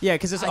well. Yeah,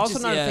 because it's also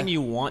just- not a yeah. thing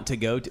you want to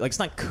go to. Like, it's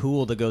not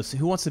cool to go.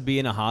 Who wants to be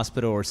in a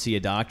hospital or see a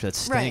doctor? That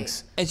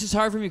stinks. It's just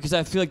hard for me because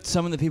I feel like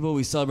some of the people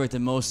we celebrate the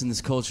most in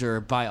this culture,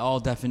 by all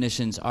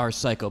definitions, are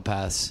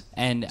psychopaths.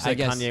 And It's I like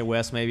guess, Kanye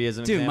West maybe is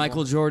an dude, example.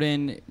 Michael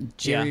Jordan,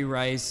 Jerry Yeah.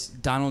 Rice,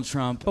 Donald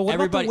Trump, But what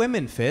everybody. about the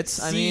women,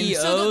 Fitz? I mean,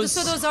 CEOs.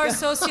 So those are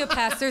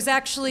sociopaths. There's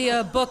actually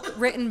a book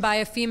written by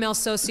a female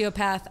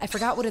sociopath. I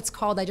forgot what it's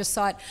called. I just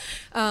saw it.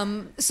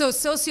 So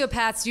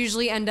sociopaths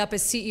usually end up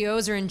as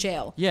CEOs or in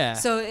jail. Yeah.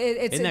 So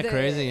it's Isn't that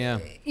crazy? Yeah.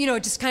 You know,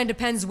 it just kind of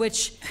depends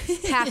which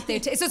path they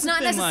take. So it's not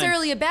Thin line.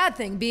 necessarily a bad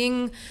thing.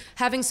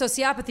 Having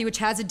sociopathy, which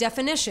has a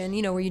definition,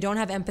 you know, where you don't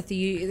have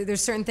empathy.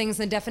 There's certain things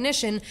in the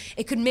definition.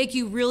 It could make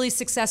you really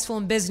successful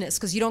in business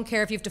because you don't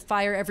care if you have to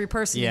fire every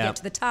person to Yeah. get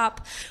to the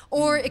top,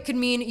 or it could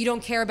mean you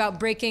don't care about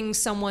breaking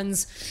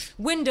someone's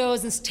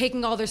windows and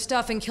taking all their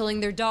stuff and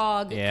killing their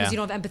dog because Yeah. you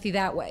don't have empathy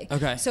that way.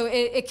 Okay. So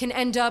it can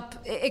end up.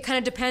 It kind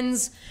of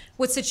depends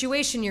what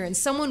situation you're in.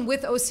 Someone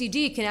with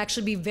OCD can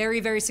actually be very,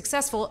 very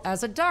successful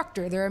as a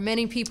doctor. There are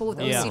many people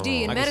with Yeah.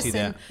 OCD in I can see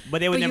medicine, that.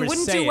 But they would never you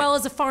wouldn't say do it. well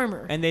as a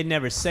farmer. And they'd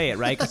never say it,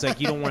 right? Because like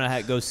you don't want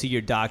to go see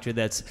your doctor.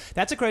 That's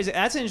an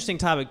interesting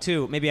topic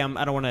too. Maybe I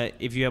don't want to.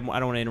 If you have, I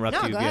don't want to interrupt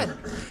No, you. go if you ahead.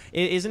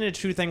 Isn't it a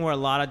true thing where a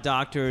lot of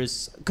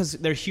doctors, because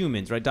they're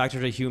humans, right?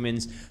 Doctors are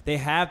humans. They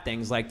have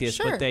things like this,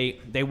 Sure. but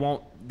they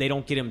won't. They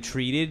don't get them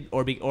treated,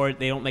 or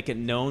they don't make it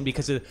known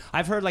because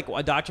I've heard like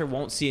a doctor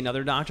won't see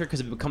another doctor because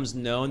it becomes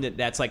known that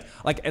that's like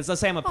let's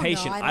say I'm a no,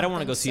 patient. I I don't don't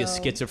want to go see think a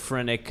so.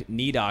 schizophrenic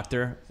knee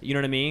doctor. You know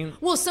what I mean?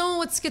 Well, someone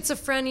with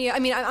schizophrenia, I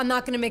mean, I'm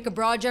not going to make a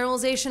broad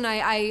generalization.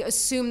 I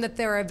assume that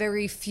there are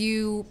very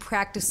few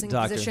practicing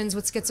Doctor. physicians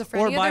with schizophrenia.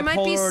 Or there might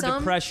be bipolar, or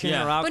some. depression,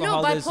 Yeah. or But no,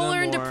 alcoholism.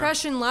 bipolar and or-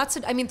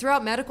 depression,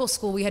 throughout medical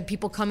school, we had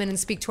people come in and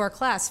speak to our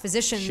class,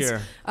 physicians, Sure.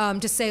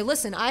 to say,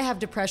 listen, I have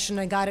depression,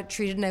 I got it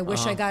treated, and I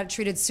wish I got it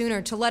treated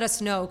sooner, to let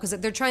us know, because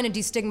they're trying to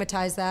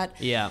destigmatize that.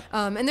 Yeah.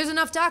 And there's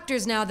enough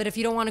doctors now that if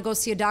you don't want to go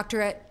see a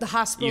doctor at the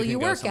hospital You can you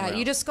go work somewhere at,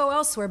 you else. just go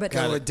elsewhere. But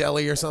Go to a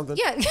deli or something.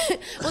 yeah,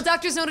 well,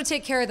 doctors know to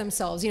take care of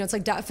themselves. You know, it's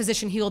like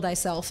physician heal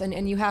thyself,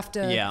 and you have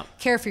to Yeah.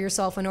 care for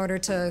yourself in order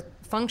to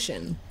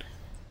function.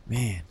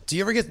 Man. Do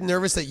you ever get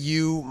nervous that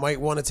you might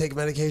want to take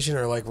medication,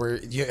 or like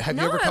have you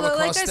No, ever come like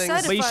across I things?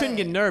 said, But you If shouldn't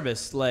I- get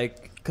nervous,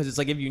 like, because it's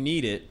like if you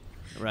need it,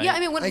 right? Yeah, I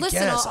mean, I listen,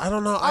 guess. I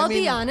don't know. I I'll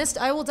mean- be honest.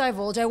 I will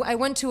divulge. I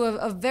went to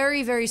a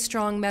very, very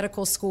strong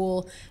medical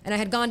school, and I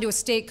had gone to a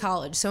state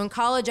college. So in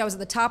college, I was at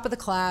the top of the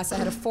class. I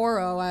had a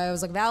 4.0. I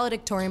was like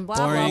valedictorian, blah,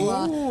 Boring.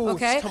 blah, blah. Ooh,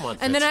 Okay? come on,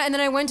 and Fitz. then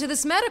I went to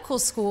this medical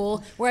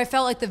school where I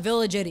felt like the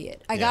village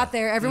idiot. I got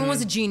there. Everyone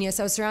was a genius.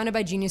 I was surrounded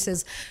by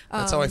geniuses.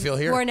 That's how I feel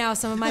here. Who are now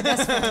some of my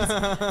best friends.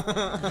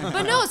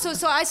 But no,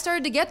 so I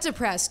started to get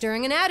depressed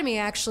during anatomy,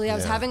 actually. I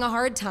was Yeah. having a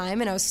hard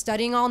time, and I was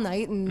studying all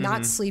night and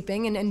not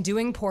sleeping and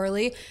doing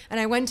poorly. And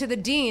I went to the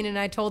dean, and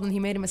I told him he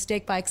made a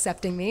mistake by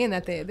accepting me, and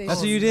that they That's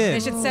what you did. They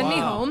should send me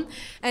Wow. home.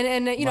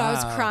 And you know, I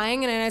was Wow.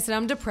 crying, and I said,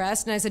 I'm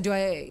depressed. And I said, do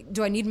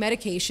I need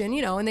medication?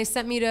 You know, and they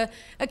sent me to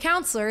a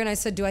counselor, and I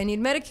said, do I need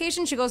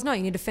medication? She goes, no,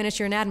 you need to finish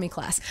your anatomy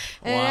class.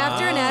 And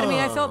after anatomy,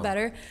 I felt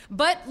better.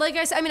 But like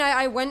I said, I mean,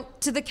 I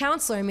went to the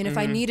counselor. I mean, if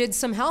I needed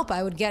some help,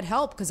 I would get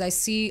help because I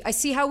see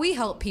how we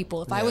help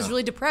people. If I was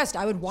really depressed,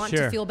 I would want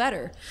Sure. to feel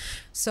better.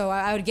 So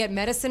I would get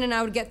medicine and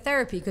I would get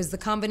therapy because the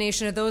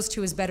combination of those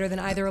two is better than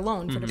either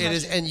alone for depression. It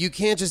is, and you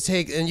can't just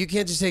take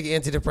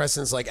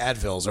antidepressants like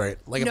Advils, right?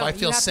 Like No, if I you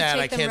feel have to sad,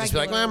 take I them can't just be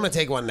like, well, I'm going to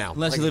regularly. take one now.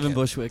 Unless Like, you live in can't.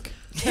 Bushwick.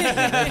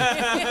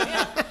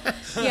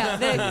 Yeah,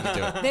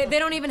 they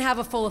don't even have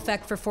a full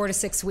effect for 4 to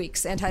 6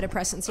 weeks.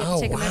 Antidepressants, you have Oh,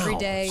 to take them every wow.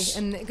 day,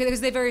 and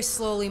because they very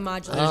slowly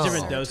modulate. There's the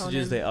different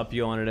dosages. serotonin. They up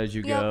you on it as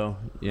you Yep. go.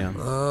 Yeah.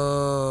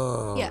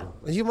 Oh. Yeah.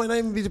 You might not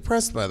even be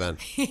depressed by then.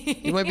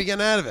 You might be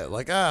getting out of it.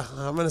 Like,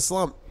 I'm in a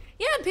slump.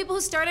 Yeah, and people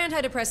who start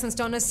antidepressants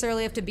don't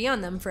necessarily have to be on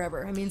them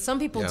forever. I mean, some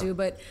people Yeah. do,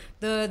 but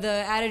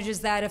the adage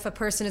is that if a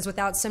person is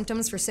without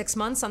symptoms for 6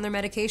 months on their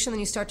medication, then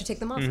you start to take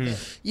them off of it.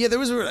 Yeah, there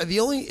was the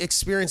only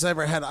experience I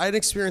ever had. I had an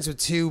experience with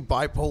 2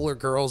 bipolar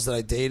girls that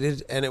I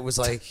dated, and it was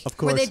like, of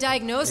Were they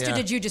diagnosed, Yeah. or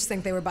did you just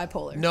think they were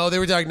bipolar? No, they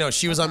were diagnosed.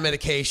 She was on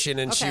medication,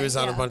 and she Okay, was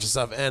on a yeah. bunch of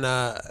stuff, and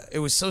it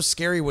was so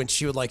scary when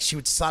she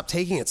would stop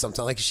taking it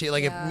sometimes.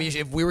 Like Yeah.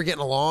 if we were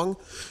getting along,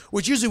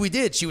 which usually we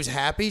did, she was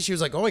happy. She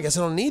was like, "Oh, I guess I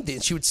don't need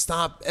these." She would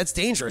stop. That's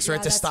dangerous, Yeah,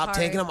 right? To that's stop hard.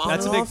 taking them on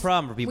That's a and big off.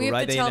 problem for people, We have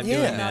right? to They tell end up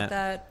people doing about that.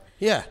 that.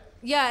 Yeah.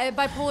 Yeah,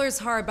 bipolar is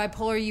hard.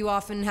 Bipolar, you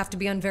often have to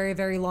be on very,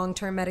 very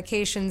long-term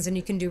medications, and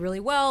you can do really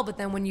well. But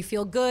then when you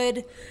feel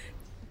good,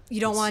 you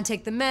don't want to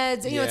take the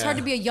meds. You know, it's hard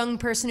to Yeah. be a young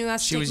person who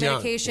has She to was take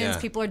young, medications. yeah.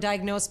 People are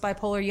diagnosed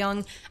bipolar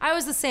young. I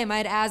was the same. I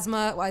had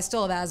asthma. Well, I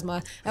still have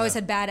asthma. I always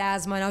had bad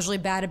asthma, and I was really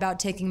bad about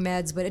taking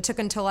meds. But it took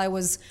until I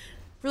was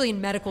really in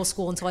medical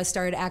school until I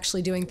started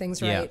actually doing things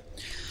Yeah. right.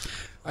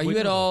 Are you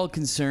at all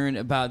concerned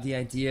about the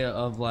idea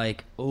of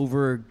like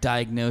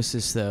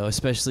over-diagnosis, though,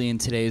 especially in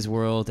today's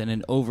world, and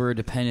an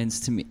over-dependence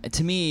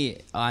to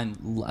me on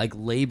like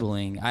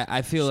labeling?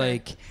 I feel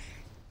like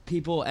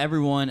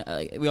everyone,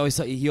 you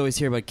always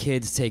hear about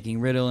kids taking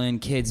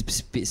Ritalin,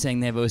 kids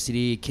saying they have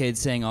OCD, kids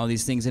saying all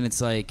these things, and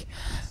it's like,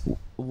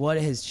 what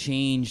has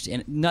changed?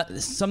 And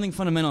something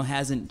fundamental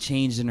hasn't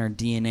changed in our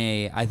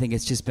DNA. I think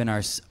it's just been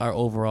our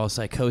overall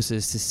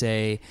psychosis to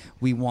say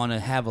we want to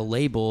have a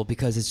label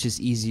because it's just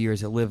easier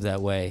to live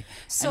that way.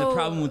 And the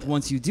problem with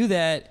once you do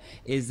that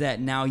is that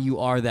now you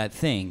are that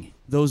thing.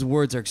 Those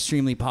words are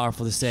extremely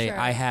powerful to say,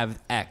 I have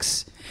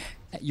X.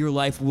 Your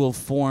life will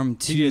form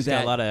to you just that.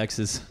 got a lot of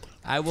X's.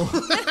 I will.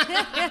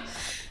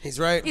 He's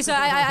right. So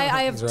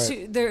I have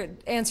right. there are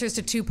answers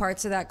to two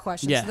parts of that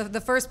question. Yeah. So the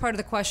first part of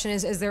the question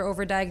is there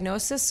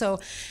overdiagnosis?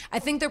 So I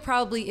think there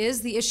probably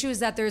is. The issue is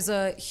that there's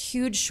a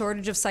huge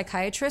shortage of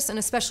psychiatrists, and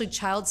especially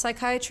child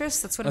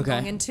psychiatrists. That's what I'm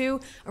going into.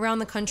 Around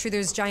the country,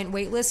 there's giant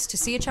wait lists to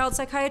see a child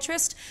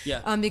psychiatrist.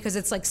 Yeah. Because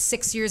it's like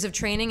 6 years of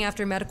training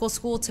after medical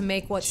school to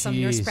make what some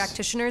nurse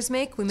practitioners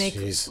make. We make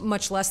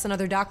much less than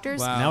other doctors.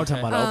 Wow. Now we're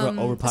talking about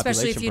overpopulation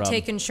Especially if you problem.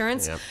 take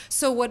insurance. Yep.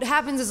 So what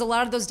happens is a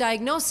lot of those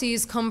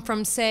diagnoses come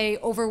from, say,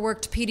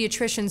 overworked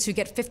pediatricians who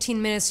get 15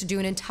 minutes to do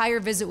an entire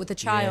visit with a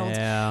child.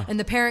 Yeah. And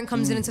the parent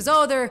comes in and says,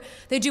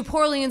 they do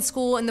poorly in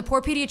school, and the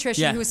poor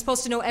pediatrician who is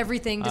supposed to know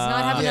everything does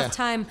not have enough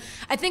time.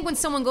 I think when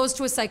someone goes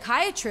to a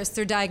psychiatrist,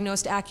 they're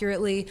diagnosed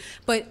accurately,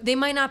 but they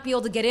might not be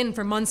able to get in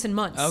for months and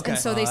months. Okay. And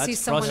so they that's see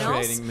someone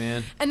else. frustrating,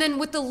 man. And then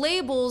with the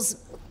labels,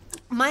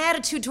 my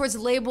attitude towards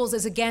labels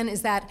is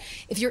that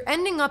if you're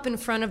ending up in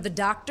front of the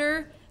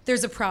doctor,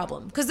 there's a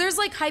problem. Because there's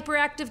like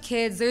hyperactive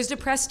kids, there's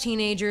depressed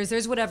teenagers,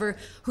 there's whatever,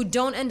 who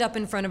don't end up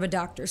in front of a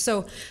doctor.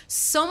 So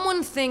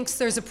someone thinks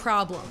there's a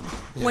problem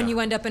when you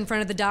end up in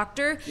front of the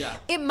doctor. Yeah.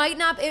 It might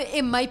not,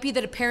 it might be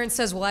that a parent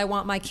says, well, I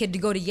want my kid to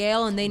go to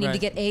Yale and they need to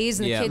get A's,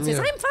 and the kid says,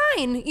 I'm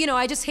fine.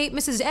 I just hate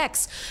Mrs.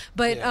 X.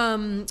 But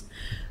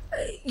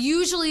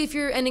usually if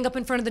you're ending up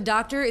in front of the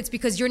doctor, it's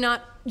because you're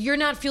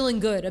not feeling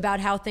good about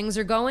how things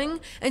are going,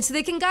 and so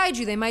they can guide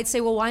you. They might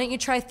say, well, why don't you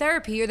try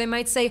therapy? Or they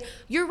might say,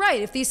 you're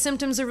right, if these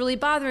symptoms are really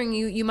bothering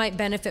you, you might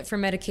benefit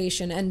from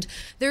medication. And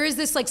there is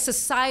this like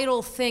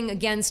societal thing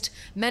against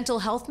mental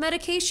health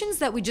medications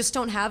that we just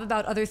don't have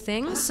about other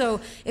things.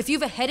 So if you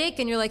have a headache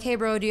and you're like, hey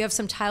bro, do you have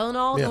some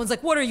Tylenol? No one's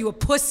like, what are you, a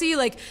pussy?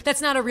 Like,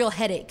 that's not a real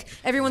headache.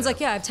 Everyone's like,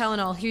 yeah, I have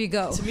Tylenol, here you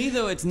go. To me,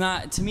 though, it's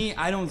not. To me,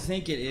 I don't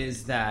think it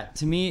is that.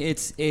 To me,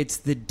 it's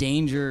the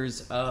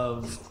dangers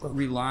of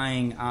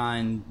relying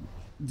on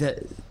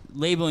the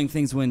labeling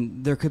things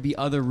when there could be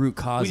other root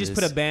causes. We just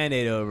put a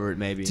Band-Aid over it,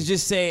 maybe. To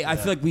just say, I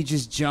feel like we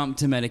just jump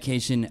to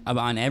medication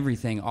on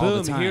everything all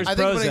the time. Here's I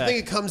Prozac. think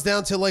it comes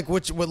down to like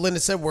what Linda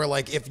said, where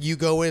like if you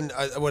go in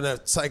when a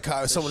someone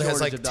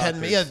has like shortage of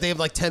 10 doctors. they have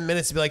like 10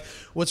 minutes to be like,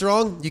 what's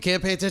wrong? You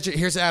can't pay attention.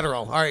 Here's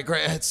Adderall. All right,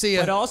 great. See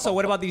ya. But also,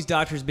 what about these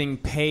doctors being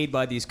paid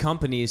by these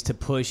companies to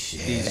push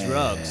these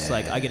drugs?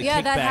 Like, I get a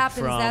kickback that happens.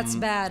 from... That's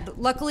bad.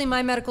 Luckily,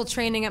 my medical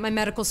training at my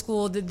medical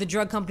school, the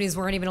drug companies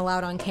weren't even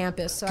allowed on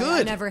campus, so I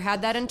Good. never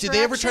had that interaction. Did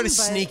they ever try to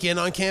sneak in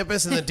on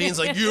campus and the dean's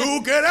like,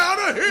 you get out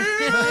of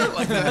here?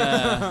 Like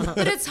that.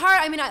 But it's hard.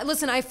 I mean,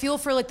 listen, I feel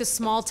for like the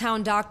small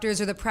town doctors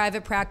or the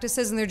private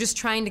practices, and they're just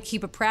trying to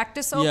keep a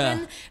practice open.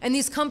 Yeah. And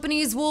these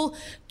companies will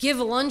give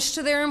lunch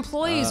to their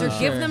employees or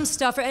give them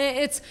stuff. And it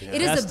is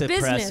That's a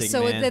business, depressing,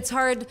 so man. it's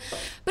hard.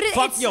 But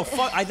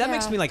That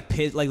makes me like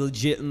pissed, like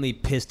legitimately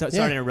pissed. Sorry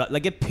to interrupt.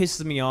 Like, it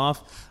pisses me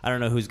off. I don't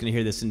know who's gonna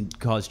hear this and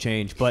cause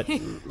change, but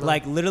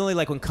like literally,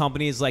 like when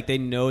companies like they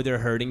know they're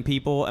hurting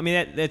people. I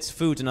mean, that's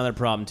food's another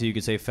problem too. You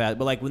could say fat,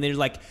 but like when they're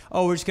like,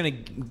 oh, we're just gonna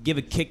give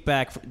a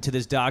kickback to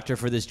this doctor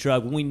for this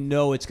drug, when we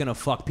know it's gonna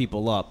fuck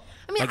people up.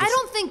 I mean, Like, I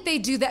don't think they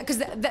do that because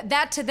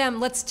that to them,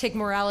 let's take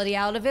morality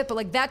out of it, but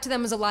like that to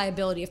them is a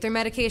liability. If their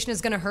medication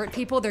is going to hurt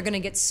people, they're going to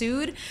get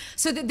sued.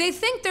 So they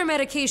think their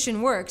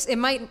medication works. It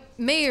may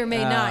or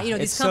may not. These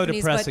it's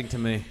companies. so depressing but, to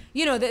me.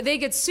 They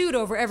get sued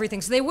over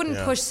everything. So they wouldn't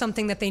push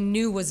something that they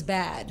knew was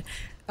bad.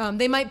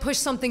 They might push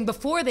something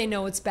before they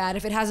know it's bad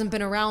if it hasn't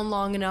been around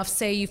long enough.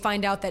 Say you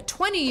find out that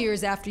 20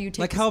 years after you take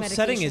Like, this how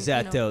upsetting medication, is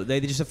that, though? They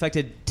just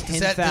affected Does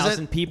that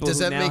 10,000 people who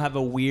now make- have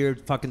a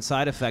weird fucking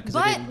side effect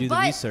because they didn't do the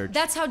research.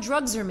 That's how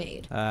drugs are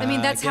made. I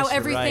mean, that's I how guess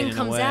you're right, everything in a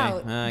comes way.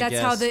 out. I That's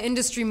how guess. the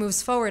industry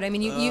moves forward. I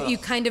mean, you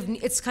kind of,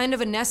 it's kind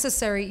of a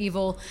necessary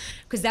evil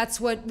because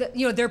that's what,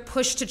 they're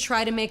pushed to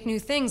try to make new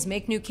things,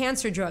 make new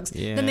cancer drugs.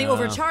 Then they Yeah.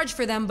 overcharge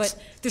for them, but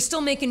they're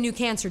still making new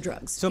cancer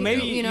drugs. So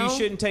maybe you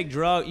shouldn't take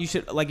drug. You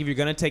should, like, if you're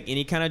going to take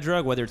any kind of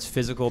drug, whether it's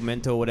physical,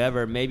 mental,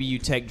 whatever, maybe you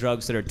take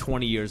drugs that are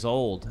 20 years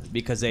old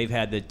because they've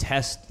had the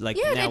test. Like,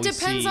 Yeah, now it we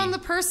depends see- on the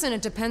person.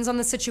 It depends on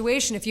the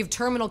situation. If you have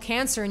terminal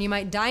cancer and you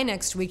might die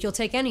next week, you'll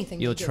take anything.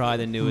 You'll they give try you.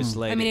 the newest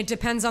latest. I mean, it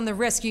depends on the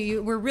risk.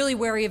 We're really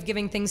wary of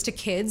giving things to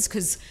kids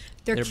because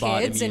they're Their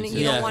body kids and immune you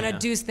system. don't want to Yeah.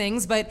 do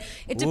things. But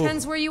it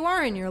depends where you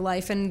are in your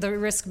life and the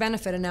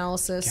risk-benefit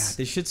analysis.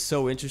 This shit's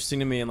so interesting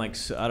to me, and like,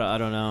 I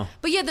don't know.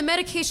 But yeah, the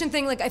medication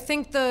thing, like I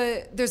think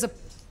there's a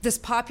this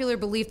popular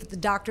belief that the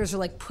doctors are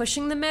like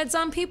pushing the meds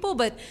on people,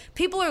 but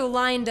people are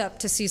lined up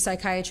to see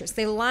psychiatrists.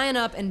 They line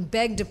up and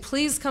beg to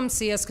please come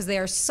see us because they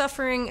are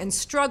suffering and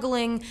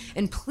struggling,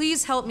 and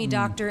please help me,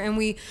 doctor. And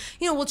we,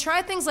 we'll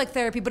try things like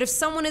therapy, but if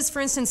someone is,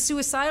 for instance,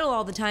 suicidal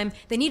all the time,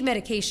 they need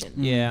medication.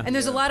 Yeah. And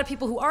there's a lot of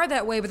people who are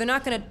that way, but they're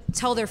not going to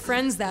tell their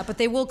friends that, but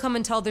they will come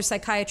and tell their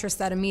psychiatrist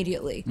that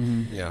immediately.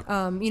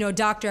 Yeah.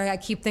 Doctor, I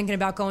keep thinking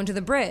about going to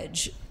the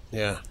bridge.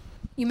 Yeah.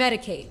 You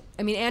medicate.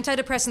 I mean,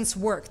 antidepressants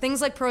work.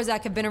 Things like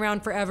Prozac have been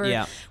around forever.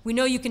 Yeah. We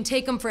know you can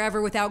take them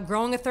forever without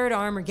growing a third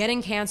arm or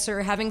getting cancer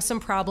or having some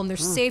problem. They're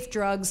safe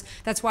drugs.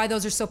 That's why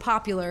those are so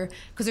popular,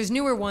 because there's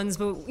newer ones,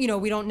 but we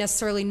don't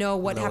necessarily know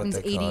what happens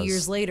 80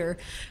 years later.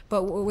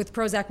 But with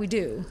Prozac, we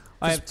do.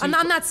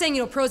 I'm not saying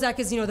Prozac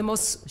is the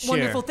most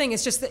wonderful thing.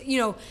 It's just that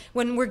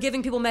when we're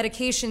giving people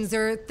medications,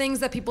 there are things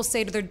that people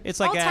say to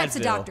all types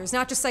of doctors,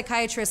 not just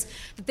psychiatrists,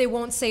 that they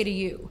won't say to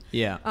you.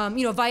 Yeah.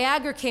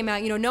 Viagra came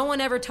out. No one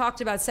ever talked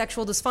about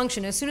sexual dysfunction.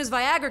 As soon as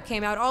Viagra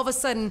came out, all of a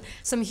sudden,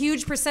 some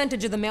huge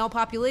percentage of the male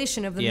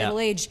population of the middle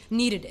age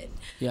needed it.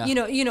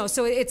 Yeah.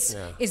 So it's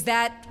is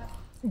that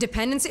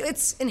dependency?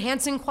 It's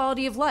enhancing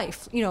quality of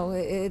life.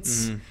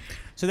 It's. Mm-hmm.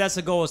 So that's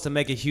the goal, is to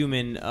make a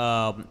human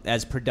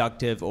as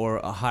productive or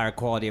a higher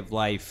quality of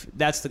life.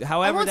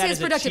 However that is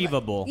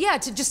achievable. Yeah,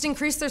 to just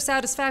increase their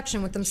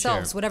satisfaction with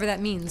themselves, whatever that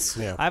means.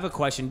 Yeah. I have a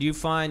question. Do you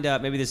find,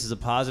 maybe this is a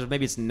positive,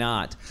 maybe it's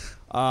not.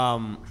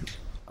 I'm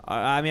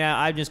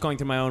just going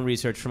through my own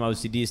research from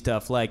OCD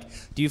stuff. Like,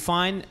 do you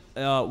find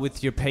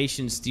with your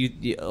patients,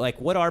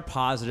 what are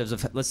positives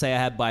of, let's say I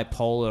have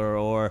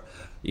bipolar or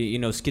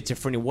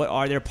schizophrenia, what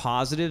are there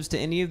positives to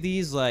any of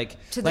these? To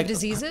the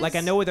diseases? Like,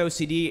 I know with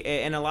OCD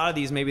and a lot of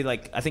these, maybe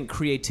I think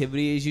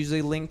creativity is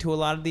usually linked to a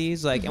lot of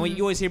these. And when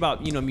you always hear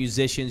about,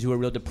 musicians who are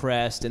real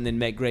depressed and then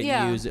make great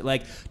music.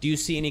 Do you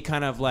see any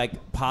kind of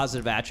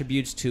positive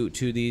attributes to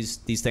these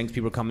things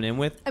people are coming in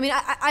with? I mean,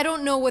 I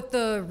don't know what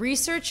the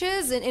research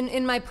is.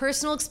 In my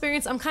personal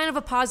experience, I'm kind of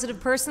a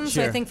positive person.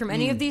 So I think from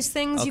any of these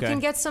things, you can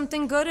get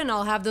something good. And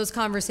I'll have those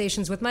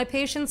conversations with my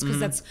patients, because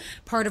that's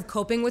part of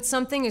coping with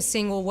something, is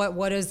seeing, well,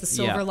 what is the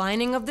silver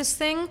lining of this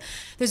thing.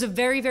 There's a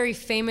very, very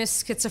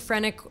famous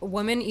schizophrenic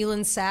woman,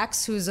 Elin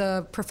Sachs, who's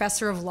a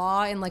professor of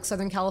law in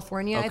Southern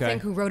California, I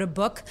think, who wrote a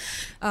book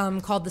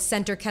called The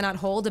Center Cannot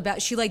Hold.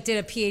 She did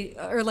a PhD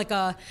or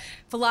a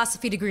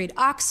philosophy degree at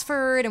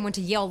Oxford and went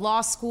to Yale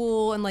Law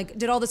School and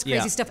did all this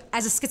crazy stuff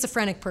as a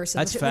schizophrenic person,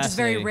 which is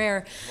very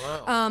rare.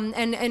 Wow.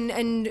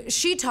 And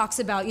she talks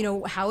about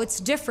how it's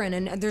different,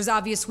 and there's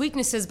obvious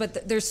weaknesses,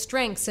 but there's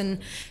strengths. And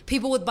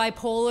people with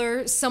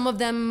bipolar, some of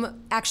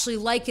them actually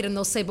like it, and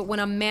they'll say, but when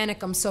I'm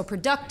manic, I'm so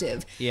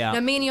productive. Yeah. Now,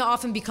 mania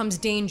often becomes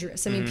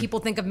dangerous. I mean, people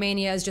think of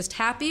mania as just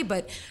happy,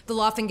 but they'll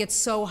often get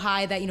so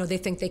high that they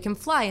think they can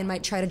fly and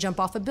might try to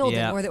jump off a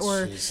building,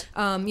 or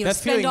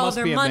spend all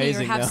their money,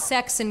 amazing, or have though.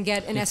 sex and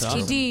get an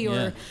STD,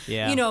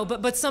 awesome. or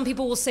but some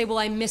people will say, well,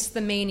 I miss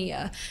the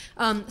mania.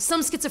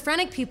 Some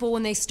schizophrenic people,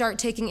 when they start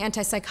taking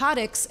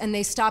antipsychotics and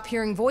they stop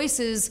hearing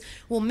voices,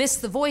 will miss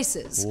the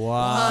voices.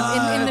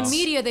 Wow. In the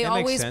media, they That makes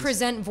always sense.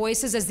 present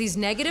voices as these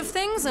negative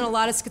things, and a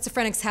lot of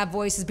schizophrenics have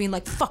voices being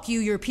like, fuck you,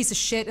 you're a piece of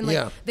shit, and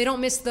they don't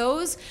miss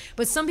those.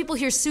 But some people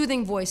hear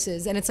soothing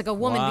voices, and it's like a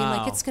woman being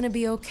like, it's gonna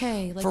be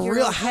okay. For you're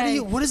real? okay. How do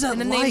you? What is that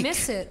And then like? they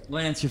miss it.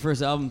 Lance, your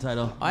first album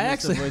title. I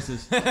Mix of actually-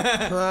 voices.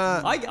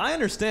 I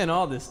understand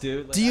all this, dude.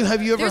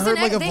 Have you ever heard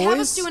a they have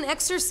us voice? do an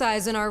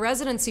exercise in our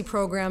residency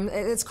program.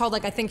 It's called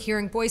I think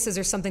Hearing Voices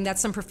or something that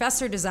some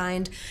professor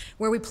designed,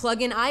 where we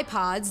plug in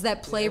iPods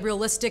that play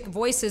realistic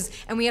voices,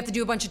 and we have to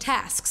do a bunch of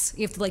tasks.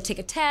 You have to take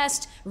a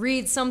test,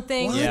 read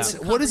something. What? you have to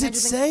What does it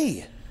comprehend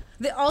everything. say?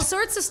 All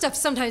sorts of stuff.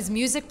 Sometimes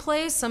music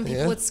plays. Some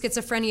people with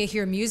schizophrenia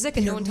hear music,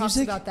 and no one talks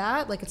about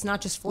that. It's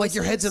not just voices. Like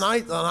your head's an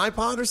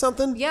iPod or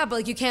something? Yeah,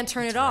 but you can't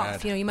turn it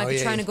off. You might be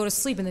trying to go to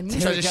sleep, and then He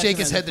music. tries to shake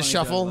his head to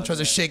shuffle. Tries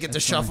to shake it to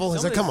shuffle.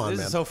 He's like, come on, This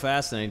man. is so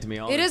fascinating to me.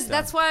 It is.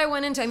 That's why I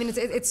went into. I mean,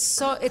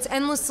 it's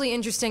endlessly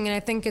interesting, and I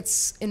think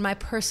it's, in my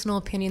personal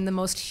opinion, the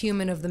most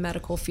human of the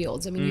medical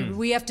fields. I mean,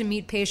 we have to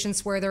meet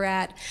patients where they're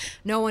at.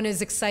 No one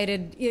is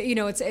excited.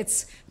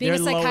 It's being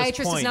Their a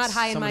psychiatrist is lowest not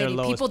high and points. Some of their mighty.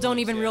 lowest People don't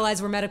points, even realize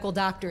we're medical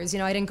doctors.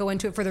 I didn't go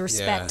into it for the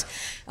respect.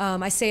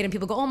 I say it, and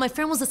people go, "Oh, my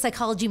friend was a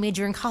psychology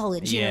major in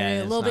college." A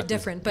it's little not bit just-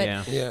 different,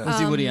 but. Was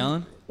he Woody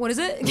Allen? What is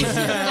it?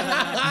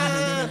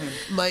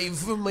 My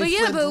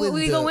But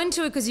we go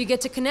into it because you get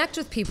to connect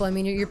with people. I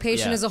mean, your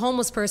patient is a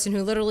homeless person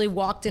who literally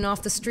walked in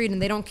off the street,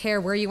 and they don't care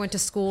where you went to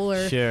school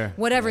or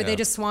whatever. They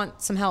just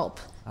want some help.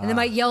 And they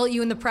might yell at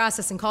you in the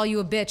process and call you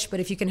a bitch, but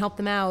if you can help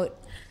them out.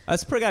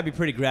 That's gotta be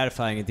pretty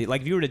gratifying. If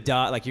you were to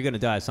die, you're gonna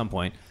die at some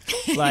point.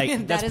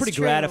 That's is pretty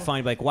true.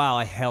 gratifying. Wow,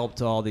 I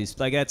helped all these.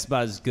 That's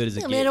about as good as it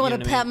I gets. mean, I don't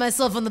want to pat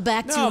myself on the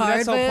back too hard,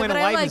 that's the whole point but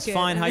of I life like is it.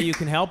 find how you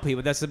can help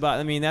people. That's about.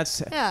 I mean,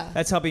 that's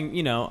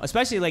helping.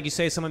 Especially like you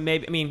say, someone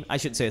maybe. I mean, I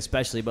shouldn't say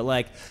especially, but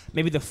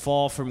maybe the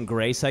fall from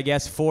grace, I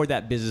guess, for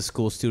that business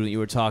school student you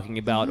were talking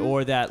about,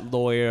 or that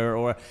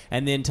lawyer,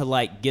 and then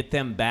to get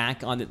them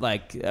back on it.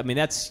 I mean,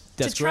 that's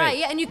to try. great.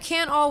 Yeah, and you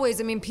can't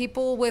always. I mean,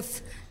 people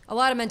with a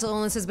lot of mental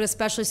illnesses, but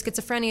especially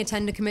schizophrenia,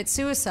 tend to commit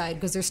suicide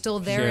because they're still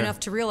there Sure. enough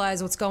to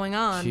realize what's going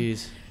on.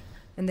 Jeez.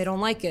 And they don't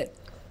like it.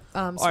 So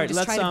right, we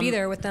just try to be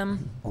there with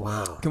them.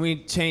 Wow. Can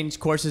we change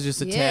courses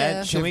just a Yeah.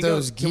 tad? Shift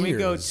those Can we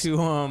go gears.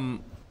 to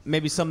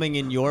maybe something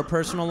in your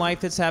personal life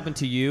that's happened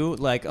to you,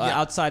 like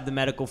outside the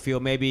medical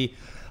field, maybe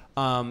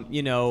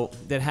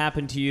that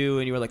happened to you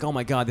and you were like, oh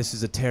my God, this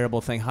is a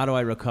terrible thing. How do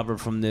I recover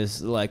from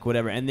this? Like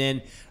whatever. And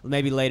then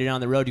maybe later down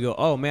the road you go,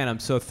 oh man, I'm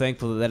so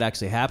thankful that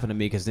actually happened to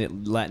me because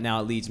now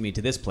it leads me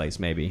to this place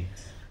maybe.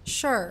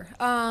 Sure.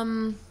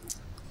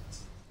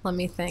 Let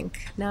me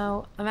think.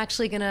 Now, I'm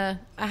actually I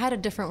had a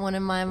different one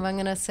in mind, but I'm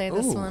going to say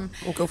this one.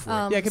 We'll go for it.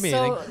 Yeah, it can be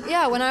anything.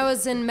 Yeah, when I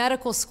was in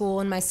medical school,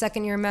 in my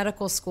second year of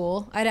medical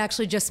school, I'd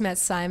actually just met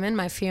Simon,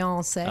 my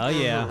fiance. Oh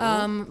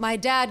yeah. My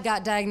dad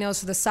got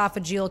diagnosed with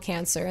esophageal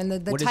cancer. And the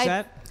What is type,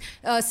 that?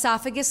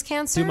 Esophagus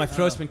cancer. Dude, my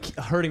throat's been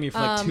hurting me for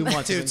like 2 months.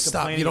 I've been Dude,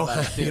 stop. complaining You don't about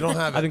it, have, dude. you don't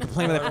have it. I've been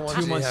complaining I about don't it want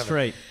for you 2 to months have it.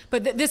 straight.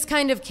 But this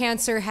kind of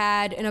cancer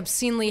had an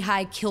obscenely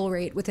high kill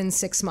rate within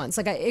 6 months.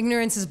 Like,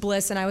 ignorance is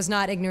bliss, and I was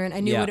not ignorant.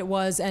 I knew what it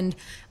was, and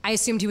I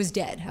assumed he was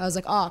dead. I was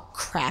like, oh,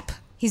 crap.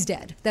 He's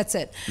dead. That's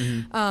it.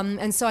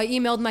 And so I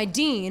emailed my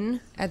dean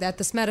at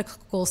this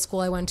medical school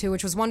I went to,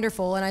 which was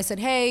wonderful. And I said,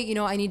 hey,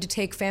 I need to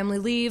take family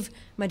leave.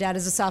 My dad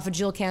has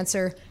esophageal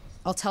cancer.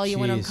 I'll tell you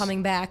when I'm Jeez.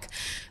 coming back.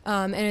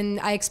 And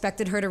I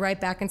expected her to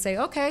write back and say,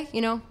 okay,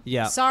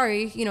 Yeah.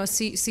 sorry,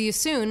 see you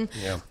soon.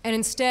 Yeah. And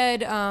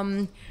instead,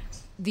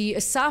 the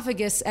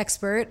esophagus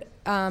expert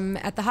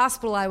at the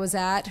hospital I was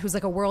at, who's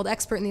like a world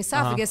expert in the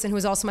esophagus and who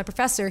was also my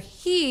professor,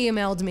 he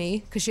emailed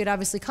me because she had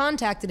obviously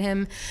contacted him.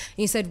 And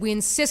he said, we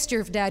insist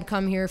your dad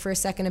come here for a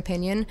second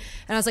opinion.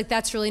 And I was like,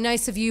 that's really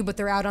nice of you, but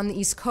they're out on the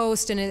East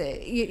Coast and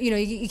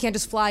you can't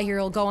just fly here.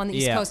 He'll go on the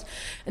East Coast.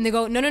 And they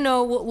go,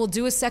 no, we'll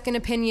do a second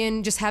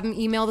opinion. Just have him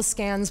email the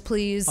scans,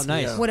 please. Oh,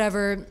 nice. Yeah.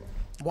 Whatever.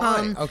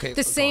 Why? Okay.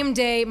 The same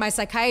day, my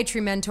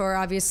psychiatry mentor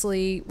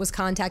obviously was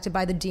contacted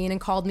by the dean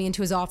and called me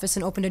into his office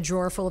and opened a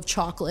drawer full of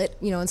chocolate,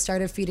 and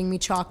started feeding me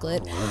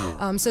chocolate.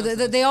 So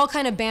they all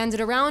kind of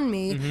banded around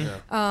me.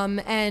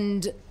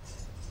 And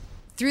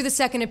through the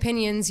second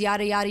opinions,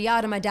 yada, yada,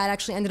 yada, my dad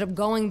actually ended up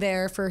going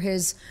there for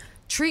his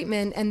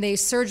treatment, and they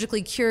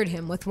surgically cured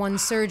him with one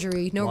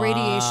surgery, no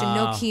radiation,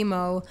 no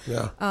chemo,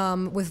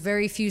 with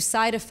very few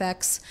side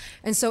effects.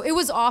 And so it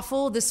was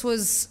awful.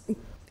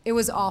 It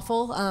was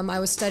awful. I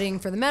was studying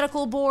for the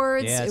medical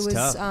boards. Yeah, it's it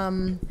was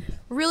tough.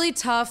 really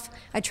tough.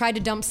 I tried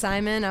to dump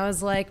Simon. I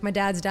was like, my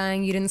dad's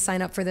dying. You didn't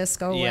sign up for this.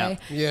 Go away.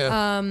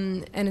 Yeah.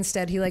 And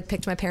instead, he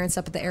picked my parents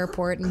up at the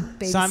airport and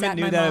babysat Simon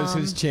knew my that mom. it was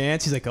his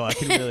chance. He's like, oh, I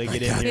can really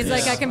get in here. He's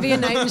like, I can be a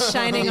knight in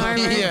shining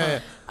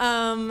armor.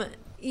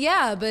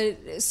 Yeah.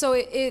 But so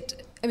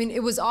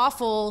it was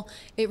awful.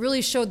 It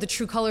really showed the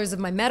true colors of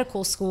my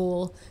medical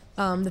school.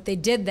 That they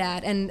did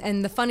that.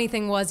 And the funny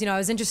thing was, I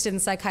was interested in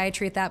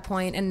psychiatry at that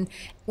point. And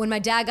when my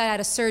dad got out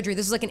of surgery,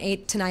 this was like an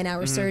 8 to 9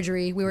 hour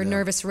surgery. We were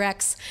nervous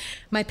wrecks.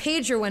 My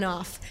pager went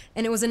off,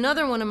 and it was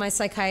another one of my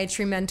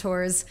psychiatry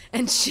mentors.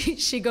 And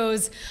she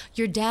goes,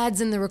 your dad's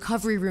in the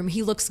recovery room.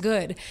 He looks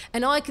good.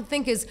 And all I could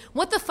think is,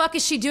 what the fuck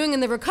is she doing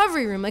in the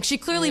recovery room? Like, she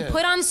clearly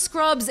put on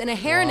scrubs and a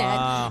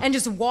hairnet and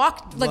just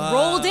walked,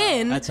 rolled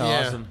in. That's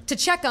awesome. To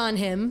check on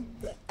him.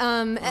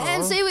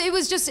 And so it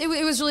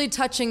was really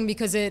touching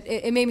because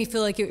it made me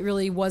feel like it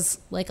really was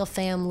like a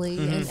family.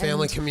 And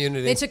Family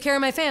community. They took care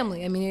of my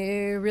family. I mean,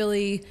 it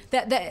really,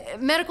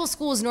 that medical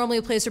school is normally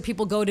a place where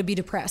people go to be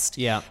depressed.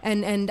 Yeah.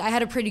 And I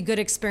had a pretty good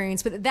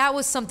experience, but that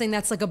was something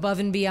that's like above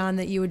and beyond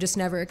that you would just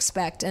never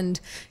expect. And,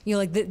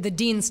 the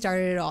dean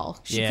started it all.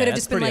 She Yeah, could have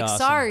that's just been pretty like,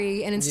 awesome.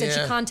 sorry. And instead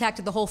Yeah. she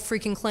contacted the whole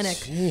freaking clinic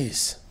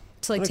Jeez.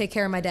 to take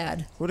care of my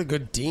dad. What a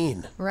good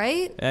dean.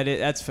 Right?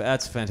 That's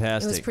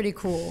fantastic. It was pretty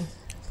cool.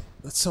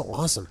 That's so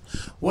awesome.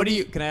 What do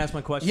you? Can I ask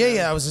my question?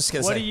 Yeah, I was just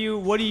gonna What say.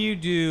 do you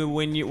do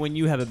when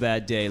you have a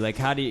bad day? Like,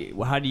 how do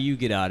you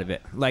get out of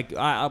it? Like,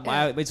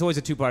 it's always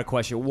a 2-part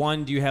question.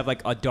 One, do you have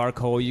like a dark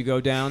hole you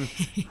go down,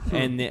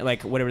 and then,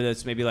 like whatever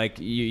that's maybe like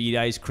you eat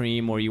ice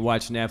cream or you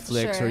watch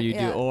Netflix Sure, or you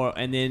yeah. do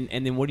and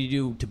then what do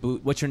you do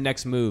what's your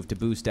next move to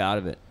boost out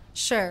of it?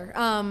 Sure.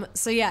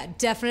 So yeah,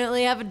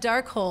 definitely have a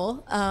dark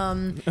hole.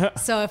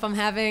 So if I've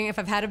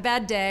had a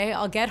bad day,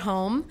 I'll get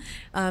home.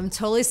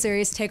 Totally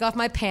serious. Take off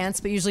my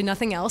pants, but usually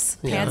nothing else.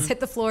 Pants hit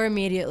the floor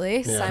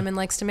immediately. Simon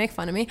likes to make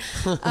fun of me.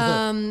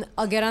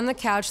 I'll get on the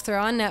couch,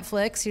 throw on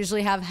Netflix.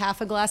 Usually have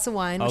half a glass of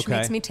wine, which Okay.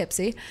 makes me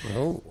tipsy.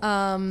 Oh.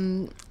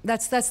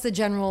 That's the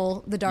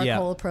dark Yeah.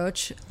 hole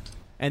approach.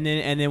 And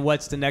then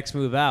what's the next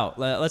move out?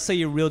 Let's say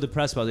you're real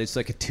depressed about it. It's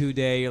like a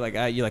 2-day. You're like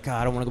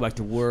I don't want to go back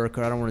to work,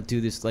 or I don't want to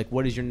do this. Like,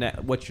 what's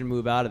your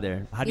move out of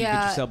there? How do you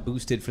get yourself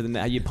boosted for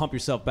how you pump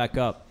yourself back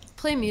up?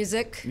 Play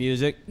music.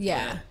 Music.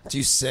 Yeah. Do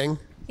you sing?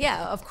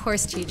 Yeah, of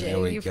course, There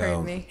TJ. we You've go.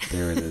 heard me.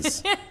 There it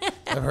is.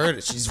 I've heard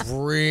it. She's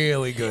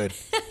really good.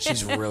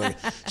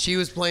 She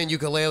was playing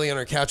ukulele on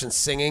her couch and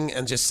singing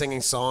and just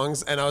singing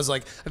songs. And I was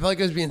like, I felt like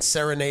I was being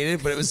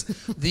serenaded, but it was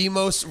the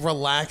most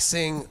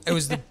relaxing. It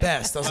was the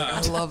best. I was like,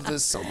 I love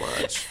this so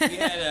much. We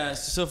had,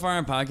 so far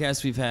on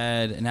podcasts, we've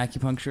had an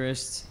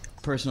acupuncturist,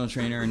 personal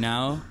trainer, and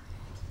now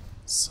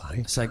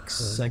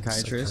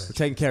Psychiatrist. We're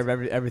taking care of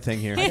everything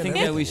here. I think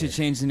that we should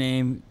change the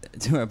name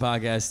to our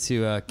podcast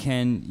to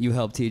Can You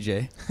Help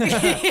TJ?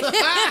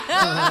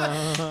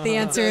 The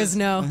answer is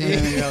no.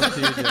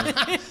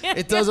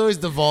 It does always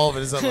devolve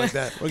into something like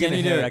that. We're getting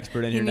a hair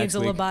expert in He here needs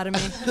next a week.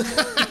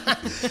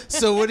 lobotomy.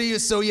 So what do you?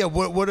 So yeah,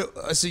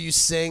 so you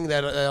sing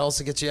that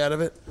also gets you out of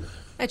it?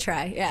 I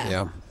try, yeah.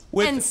 Yeah.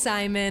 And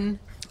Simon.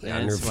 Yeah,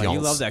 And it's like,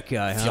 you love that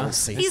guy, huh?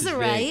 Fiancé. He's a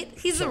right.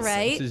 He's a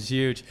right. This is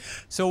huge.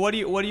 So what do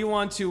you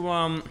want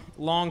to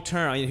long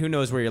term? I mean, who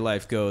knows where your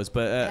life goes?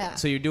 But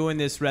so you're doing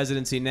this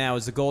residency now.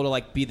 Is the goal to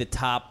like be the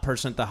top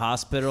person at the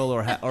hospital,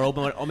 or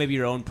open, or maybe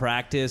your own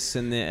practice?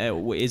 And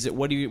is it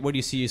where do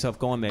you see yourself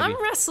going? Maybe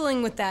I'm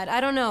wrestling with that.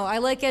 I don't know. I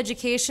like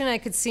education. I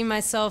could see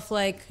myself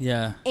like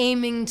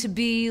aiming to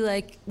be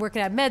like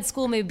working at med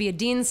school, maybe be a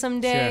dean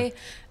someday.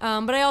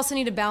 Sure. But I also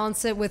need to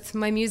balance it with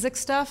my music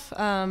stuff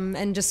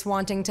and just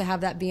wanting to have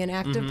that be an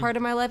active part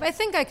of my life. I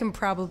think I can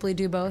probably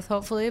do both,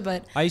 hopefully.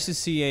 But I used to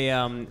see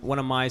one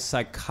of my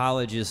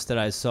psychologists that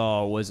I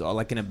saw was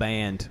like in a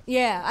band.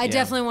 Yeah, I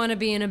definitely want to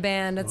be in a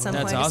band at some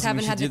point. I just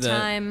haven't had the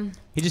time.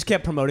 He just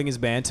kept promoting his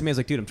band to me. I was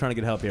like, dude, I'm trying to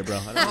get help here, bro.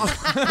 You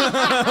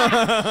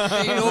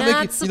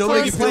don't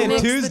make it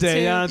playing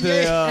Tuesday down at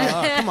the.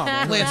 Come on,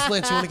 man. Lance,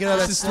 you want to get out of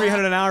that? This is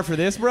 $300 an hour for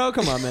this, bro.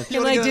 Come on, man.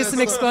 You like do some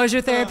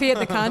exposure therapy at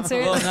the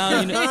concert. Well,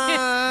 now you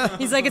know.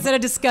 He's like, it's at a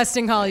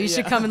disgusting hall. You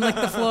should come and lick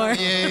the floor.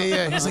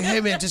 Yeah. He's like,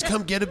 hey man, just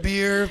come get a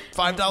beer.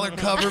 $5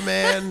 cover,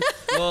 man.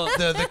 Well,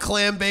 the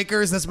Clam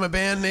Bakers. That's my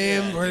band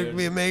name. It'd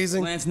be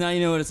amazing. Lance, now you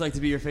know what it's like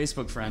to be your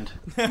Facebook friend.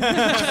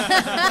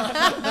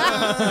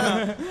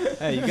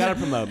 Hey, you gotta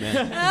promote,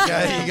 man.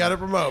 You gotta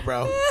promote,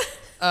 bro.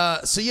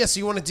 So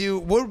you want to do,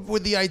 what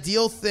would the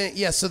ideal thing?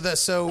 Yeah.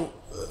 So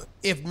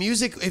if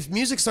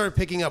music started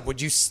picking up,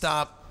 would you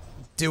stop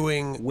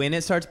doing when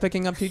it starts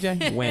picking up,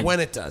 TJ? When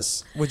it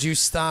does, would you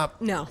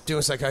stop? No.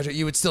 Doing psychiatry?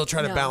 You would still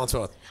try to balance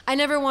both. I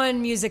never wanted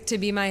music to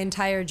be my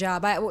entire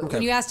job.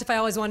 When you asked if I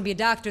always wanted to be a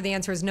doctor, the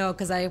answer is no,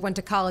 because I went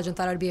to college and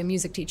thought I'd be a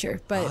music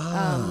teacher. But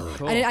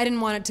cool. I didn't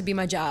want it to be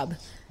my job.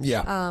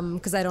 Yeah.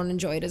 Because I don't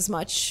enjoy it as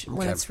much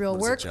when it's real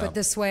work. But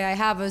this way, I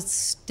have a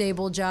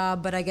stable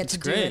job, but I get to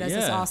do it as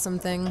this awesome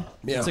thing.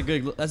 Yeah.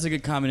 That's a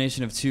good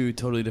combination of two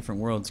totally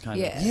different worlds, kind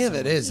of. Yeah,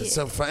 that is. It's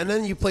so fun. And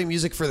then you play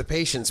music for the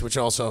patients, which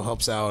also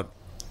helps out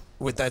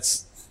with that.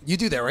 You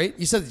do that, right?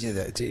 You said that you do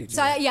that too.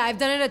 So I've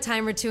done it a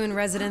time or two in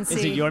residency.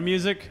 Is it your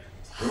music?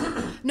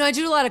 No, I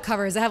do a lot of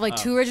covers. I have like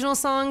 2 original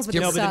songs, but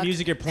but the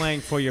music you're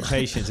playing for your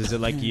patients, is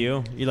it like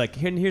you? You're like,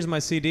 here's my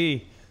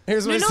CD.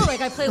 Here's my no,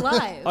 like I play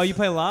live. Oh, you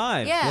play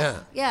live?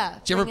 Yeah.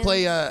 Did you ever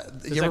play?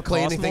 You ever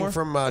play anything more?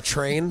 from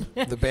Train,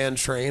 the band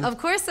Train? Of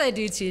course I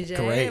do, TJ.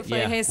 Great. I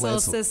play Hey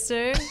Soul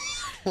Sister.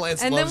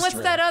 Lance And then loves what's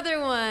Train. that other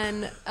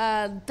one?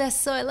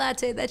 Best soy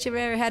latte that you've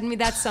ever had me.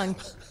 That song.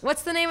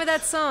 What's the name of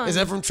that song? Is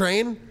that from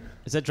Train?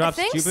 Is that Drops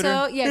I think Jupiter?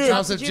 so. Yeah,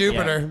 Drops of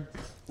Jupiter.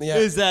 Yeah.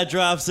 Is that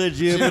Drops of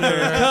Jupiter?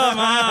 Come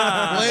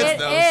on. Lance It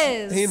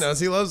knows. is. He knows.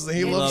 He loves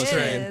It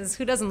Train. is.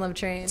 Who doesn't love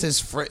Train? It's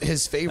his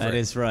favorite. That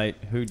is right.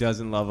 Who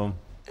doesn't love them?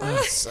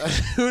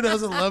 Who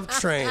doesn't love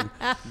Train?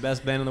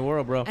 Best band in the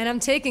world, bro. And I'm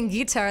taking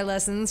guitar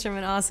lessons from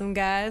an awesome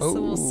guy, so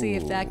we'll see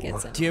if that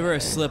gets it. Do you ever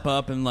slip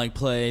up and like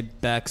play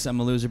Beck's "I'm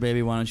a Loser,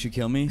 Baby, Why Don't You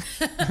Kill Me"?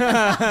 You're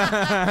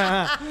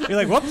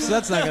like, whoops,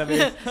 that's not gonna be.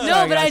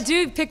 No, but I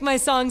do pick my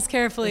songs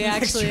carefully.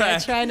 Actually, I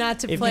try not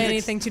to play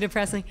anything too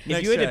depressing.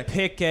 If you had to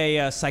pick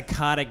a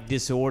psychotic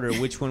disorder,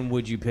 which one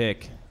would you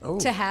pick?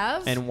 To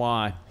have, And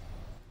why?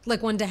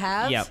 like one to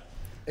have. Yep.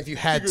 If you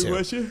had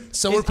to.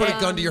 Someone put a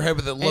gun to your head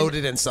with it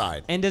loaded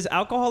inside. And does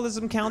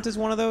alcoholism count as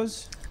one of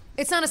those?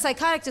 It's not a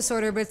psychotic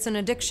disorder, but it's an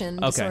addiction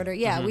disorder.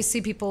 Yeah, we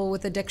see people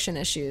with addiction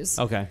issues.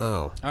 Okay.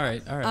 Oh. All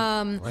right.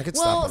 I could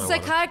Well, stop when I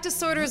psychotic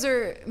disorders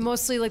are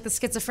mostly like the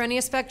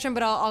schizophrenia spectrum,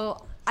 but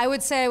I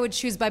would say I would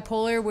choose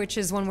bipolar, which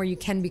is one where you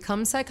can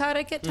become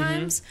psychotic at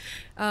times.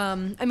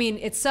 I mean,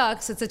 it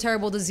sucks. It's a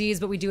terrible disease,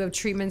 but we do have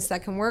treatments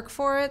that can work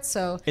for it.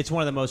 So It's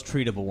one of the most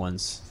treatable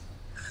ones.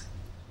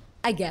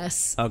 I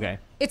guess Okay.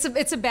 it's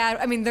a bad.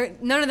 I mean,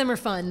 none of them are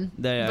fun,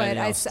 They but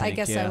all I stink,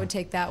 guess yeah. I would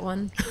take that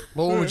one.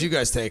 Well, what would you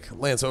guys take?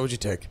 Lance, what would you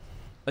take?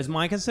 Is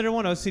mine considered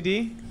one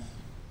OCD?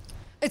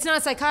 It's not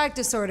a psychotic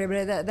disorder,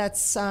 but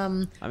that's I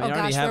oh already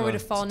gosh, have where would a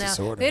it fall now?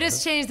 disorder, They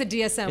just changed the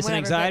DSM. It's an whatever,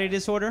 anxiety but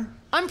disorder?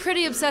 I'm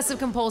pretty obsessive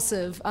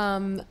compulsive.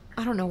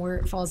 I don't know where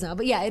it falls now,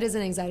 but yeah, it is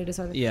an anxiety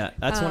disorder. Yeah,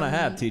 that's one I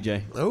have,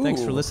 TJ.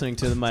 Thanks for Ooh. listening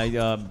to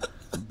my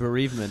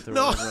bereavement or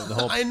No, whatever of the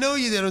whole. I know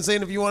you did. I'm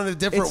saying if you wanted a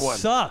different It one.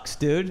 sucks,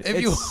 dude. If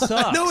It you, sucks.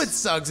 I know it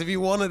sucks if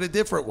you wanted a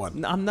different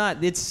one. I'm not.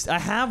 I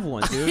have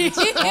one, dude. It's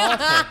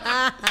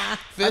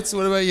awful. Fitz,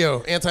 what about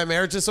you?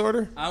 Anti-marriage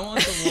disorder? I want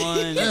the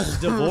one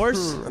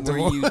Divorce? where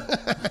you.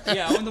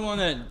 Yeah, I want the one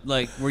that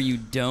like where you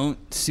don't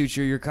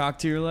suture your cock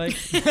to your leg.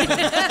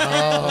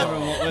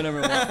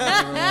 Whatever one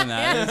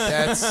that is.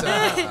 That's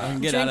I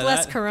can get out Drink of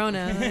less that.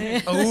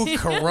 Corona.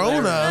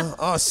 Corona.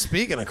 Oh,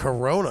 speaking of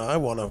Corona, I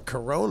want a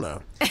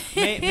Corona.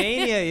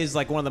 Mania is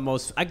like one of the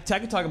most. I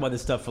could talk about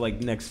this stuff for like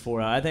the next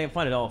 4 hours. I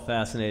find it all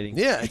fascinating.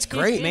 Yeah, it's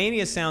great.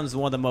 Mania sounds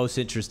one of the most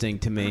interesting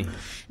to me.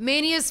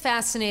 Mania is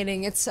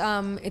fascinating. It's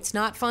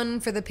not fun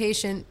for the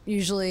patient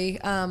usually.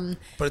 But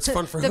it's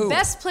fun for the who? The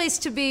best place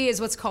to be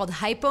is what's called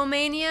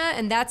hypomania,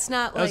 and that's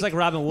not That was like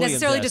Robin Williams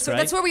necessarily esque, right?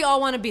 That's where we all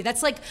want to be.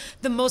 That's like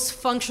the most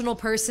functional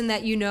person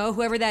that you know,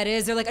 whoever that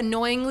is. They're like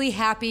annoyingly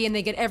happy, and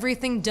they get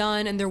everything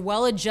done, and they're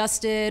well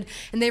adjusted,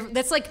 and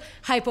that's like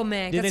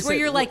hypomanic. That's where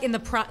you're like in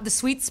the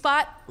sweet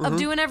spot of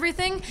doing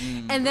everything,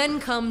 and then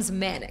comes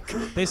manic.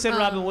 They said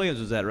Robin Williams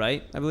was that,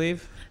 right? I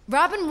believe.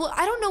 I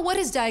don't know what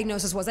his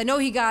diagnosis was. I know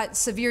he got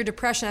severe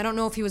depression. I don't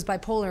know if he was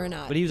bipolar or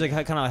not. But he was like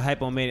kind of like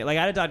hypomania. Like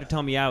I had a doctor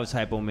tell me I was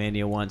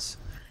hypomania once.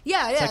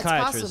 Yeah, it's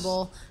Psychiatrist.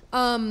 possible.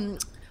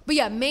 But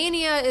yeah,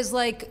 mania is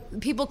like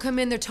people come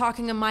in, they're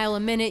talking a mile a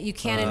minute. You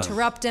can't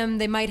interrupt them.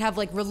 They might have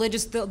like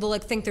religious. They'll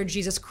like think they're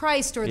Jesus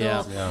Christ, or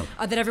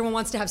that everyone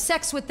wants to have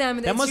sex with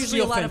them. That must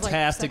feel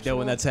fantastic though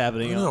when that's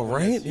happening. I know,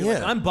 right? You're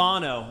like, I'm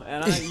Bono,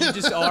 and you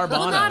just are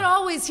Bono. Well, not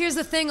always. Here's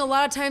the thing: a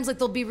lot of times, like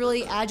they'll be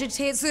really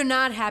agitated, so they're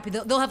not happy.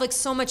 They'll have like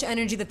so much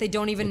energy that they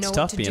don't even know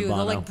what to do. Bono.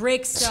 They'll like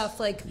break stuff.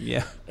 Like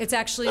it's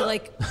actually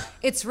like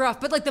it's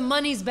rough. But like the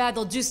money's bad.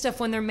 They'll do stuff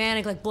when they're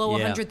manic, like blow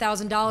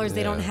 $100,000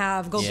 they don't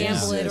have, go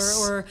gamble it,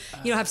 or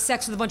have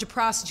sex with a bunch of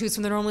prostitutes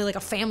when they're only like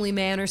a family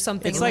man or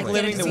something. It's like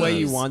living the way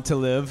you want to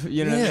live.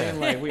 You know what I mean?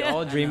 Like we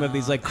all dream of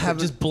these like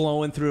just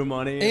blowing through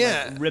money,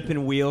 and, like,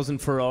 ripping wheels in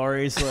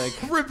Ferraris,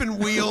 like ripping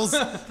wheels,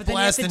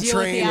 blasting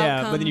trains.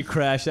 But then you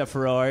crash that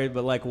Ferrari.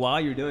 But like while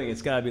you're doing it,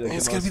 it's gotta be like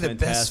it's gotta be the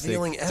best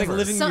feeling ever. It's like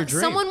living your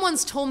dream. Someone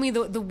once told me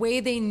the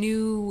way they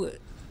knew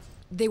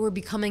they were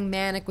becoming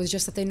manic was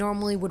just that they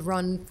normally would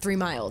run 3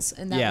 miles,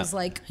 and that was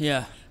like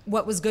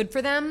what was good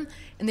for them.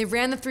 And they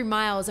ran the 3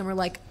 miles and were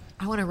like,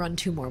 I want to run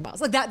 2 more miles.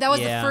 Like that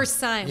was the first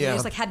sign. They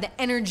just like had the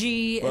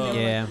energy,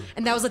 and,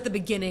 and that was like the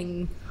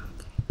beginning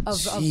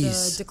of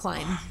the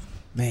decline.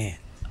 Man,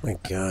 my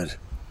God.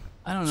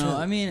 I don't know.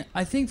 I mean,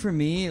 I think for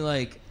me,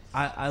 like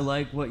I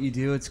like what you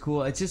do. It's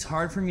cool. It's just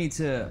hard for me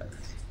to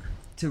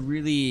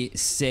really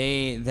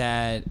say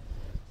that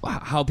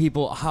how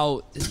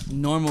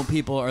normal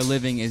people are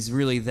living is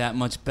really that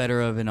much better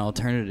of an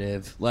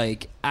alternative.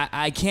 Like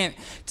I can't,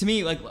 to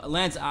me, like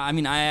Lance, I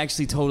mean, I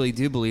actually totally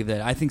do believe that.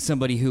 I think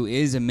somebody who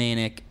is a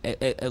manic,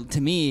 to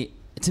me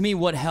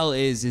what hell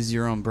is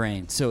your own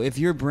brain. So if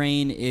your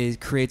brain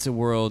creates a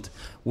world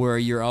where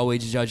you're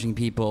always judging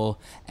people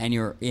and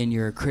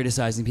you're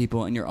criticizing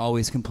people and you're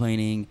always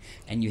complaining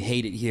and you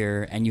hate it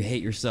here and you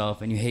hate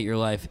yourself and you hate your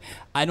life,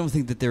 I don't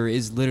think that there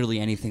is literally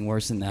anything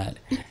worse than that.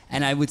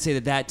 And I would say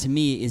that to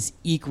me is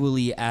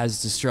equally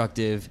as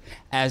destructive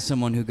as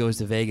someone who goes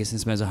to Vegas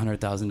and spends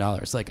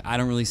 $100,000. Like I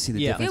don't really see the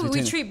difference. Yeah, but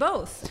we treat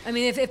both. I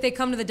mean, if they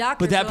come to the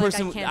doctor, but that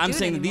person, like, I can't I'm do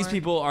saying it that anymore.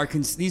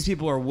 these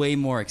people are way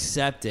more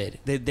accepted.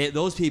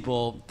 Those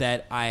people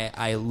that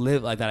I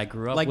live like that I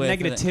grew up like with.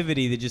 Like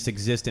negativity that just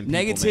exists in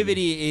people.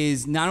 Negativity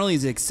is not only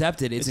is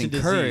accepted, it's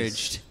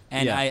encouraged.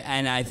 And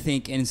I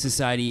think in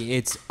society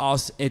it's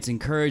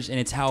encouraged, and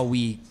it's how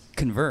we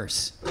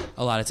converse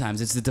a lot of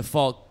times. It's the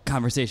default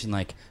conversation,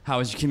 like, how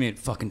was your commute?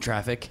 Fucking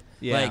traffic.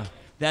 Like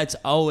that's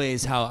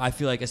always how I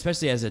feel like,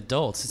 especially as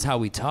adults, it's how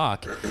we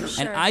talk. Sure.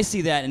 And I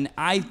see that,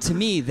 and to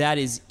me that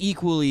is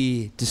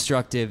equally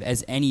destructive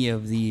as any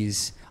of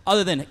these,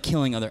 other than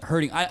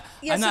hurting.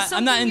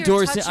 I'm not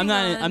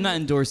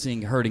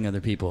endorsing hurting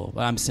other people,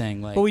 but I'm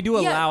saying like. But we do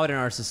allow it in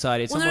our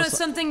society. It's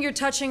something you're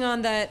touching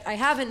on that I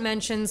haven't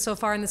mentioned so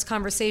far in this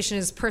conversation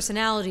is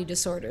personality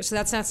disorder. So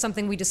that's not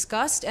something we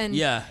discussed,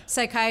 and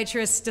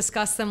psychiatrists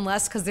discuss them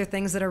less because they're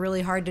things that are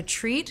really hard to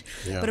treat.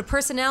 Yeah. But a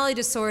personality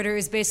disorder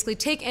is basically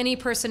take any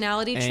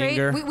personality trait.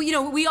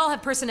 We all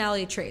have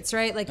personality traits,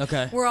 right? Like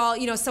we're all,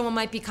 someone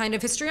might be kind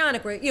of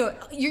histrionic, where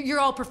you're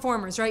all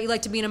performers, right? You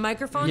like to be in a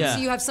microphone, so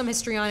you have some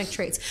histrionic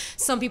traits.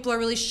 Some people are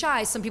really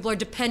shy. Some people are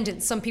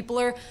dependent. Some people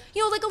are,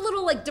 like a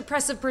little like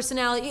depressive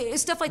personality,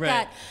 stuff like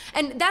that.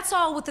 And that's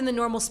all within the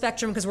normal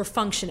spectrum because we're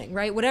functioning,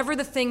 right? Whatever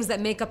the things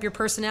that make up your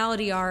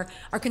personality are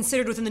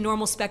considered within the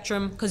normal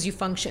spectrum because you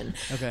function.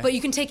 But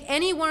you can take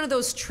any one of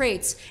those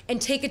traits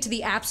and take it to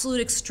the absolute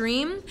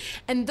extreme.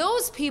 And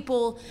those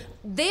people,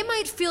 they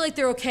might feel like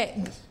they're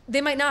okay.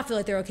 They might not feel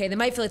like they're okay. They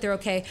might feel like they're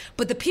okay.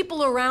 But the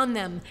people around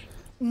them,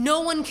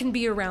 no one can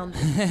be around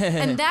them.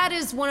 And that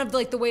is one of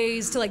the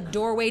ways to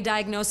doorway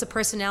diagnose a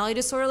personality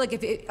disorder.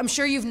 I'm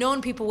sure you've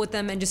known people with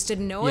them and just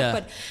didn't know it,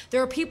 but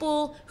there are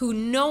people who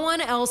no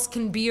one else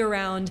can be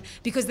around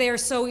because they are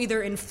so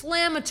either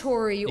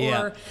inflammatory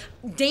or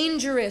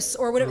dangerous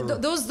or whatever.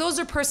 Those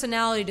are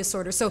personality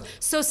disorders. So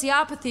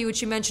sociopathy,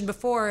 which you mentioned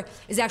before,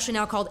 is actually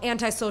now called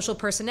antisocial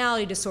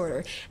personality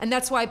disorder. And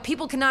that's why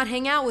people cannot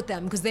hang out with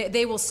them because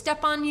they will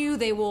step on you,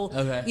 they will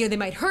they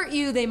might hurt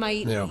you, they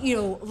might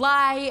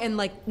lie,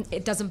 and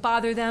it doesn't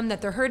bother them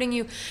that they're hurting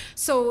you.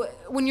 So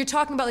when you're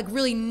talking about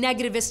really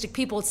negativistic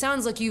people, it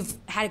sounds like you've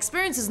had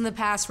experiences in the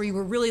past where you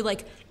were really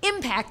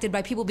impacted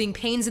by people being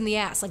pains in the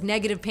ass, like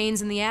negative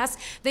pains in the ass,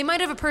 they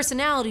might have a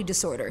personality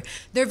disorder.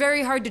 They're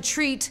very hard to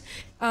treat.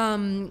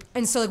 And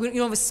so, like, you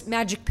don't have a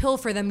magic pill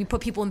for them. You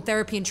put people in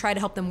therapy and try to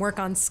help them work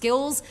on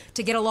skills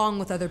to get along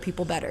with other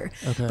people better.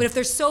 Okay. But if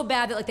they're so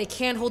bad that, like, they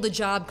can't hold a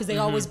job because they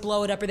always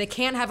blow it up, or they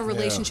can't have a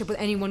relationship with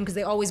anyone because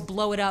they always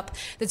blow it up,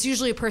 that's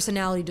usually a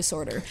personality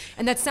disorder.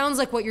 And that sounds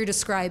like what you're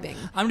describing.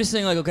 I'm just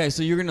saying, like, okay,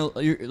 so you're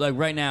like,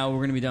 right now,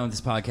 we're gonna be done with this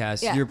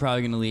podcast. Yeah. You're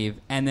probably gonna leave,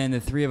 and then the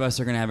three of us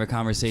are gonna have a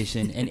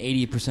conversation, and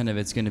 80% of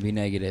it's gonna be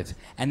negative,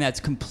 and that's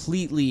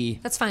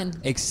completely That's fine.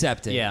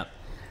 accepted. Yeah.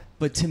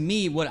 But to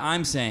me, what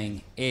I'm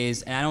saying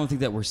is, and I don't think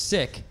that we're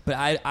sick, but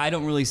I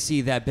don't really see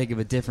that big of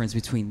a difference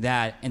between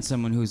that and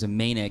someone who's a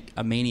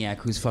maniac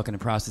who's fucking a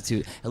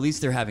prostitute. At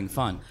least they're having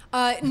fun.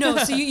 No,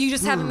 so you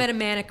just haven't met a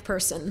manic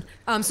person.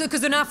 So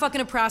because they're not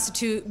fucking a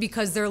prostitute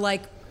because they're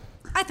like,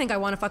 I think I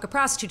want to fuck a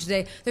prostitute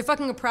today. They're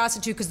fucking a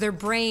prostitute because their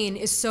brain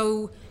is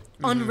so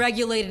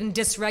unregulated and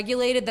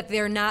dysregulated that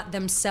they're not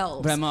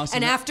themselves. But I'm also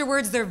and not-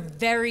 afterwards, they're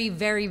very,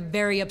 very,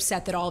 very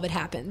upset that all of it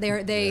happened.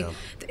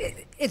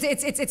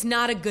 It's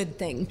not a good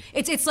thing.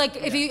 It's like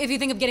if you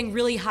think of getting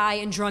really high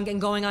and drunk and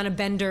going on a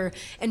bender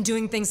and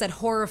doing things that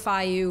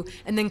horrify you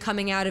and then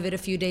coming out of it a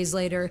few days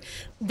later.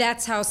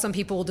 That's how some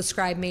people will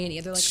describe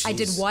mania. They're like, I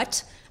did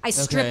what? I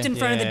stripped in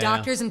front of the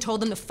doctors and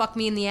told them to fuck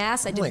me in the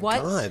ass. I did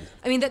what? God.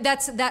 I mean,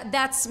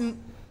 that's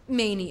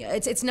mania.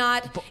 It's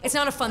not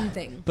a fun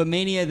thing. But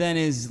mania then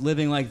is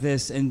living like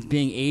this and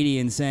being 80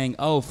 and saying,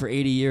 "Oh, for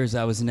 80 years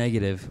I was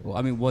negative." Well,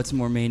 I mean, what's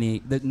more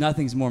mania?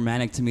 Nothing's more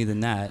manic to me than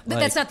that. But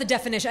that's not the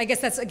definition. I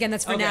guess that's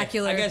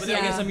vernacular. I guess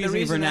I'm The using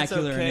reason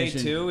vernacular. that's okay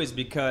initially. too is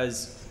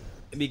because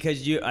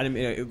you. I don't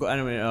mean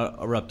to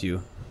interrupt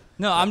you.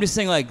 No, I'm just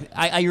saying, like,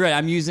 you're right.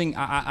 I'm using.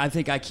 I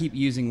think I keep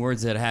using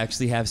words that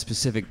actually have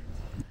specific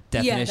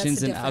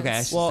definitions. the and okay, I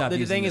difference. should Well, stop the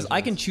using thing is, those I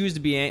words. can choose to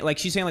be like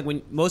she's saying. Like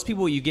when most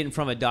people, you get in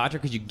front of a doctor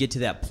because you get to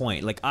that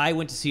point. Like I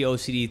went to see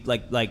OCD,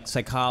 like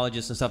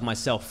psychologists and stuff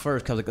myself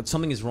first because like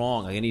something is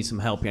wrong. Like I need some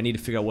help here. I need to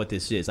figure out what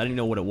this is. I didn't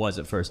know what it was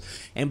at first.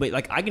 But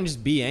like I can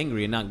just be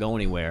angry and not go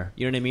anywhere.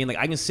 You know what I mean? Like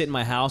I can sit in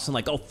my house and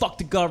like, oh fuck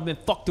the government,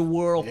 fuck the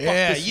world.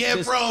 Yeah, fuck yeah,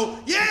 this. bro.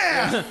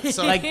 Yeah.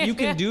 So like you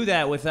can do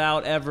that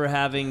without ever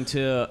having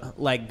to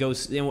like go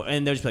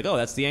and they're just like, oh,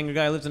 that's the angry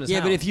guy who lives in his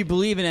house. but if you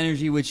believe in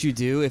energy, which you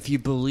do, if you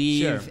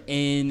believe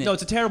in no,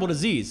 it's a terrible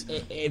disease.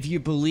 if you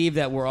believe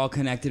that we're all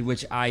connected,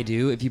 which I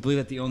do, if you believe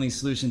that the only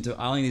solution to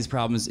all of these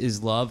problems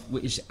is love,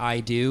 which I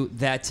do,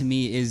 that to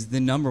me is the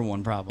number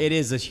one problem. It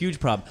is a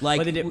huge problem. Like,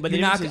 but the you're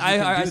difference not, is you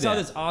I can do saw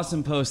that. this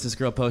awesome post this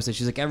girl posted.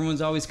 She's like,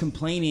 everyone's always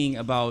complaining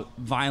about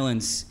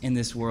violence in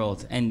this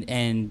world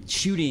and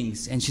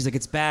shootings. And she's like,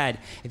 it's bad.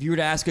 If you were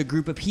to ask a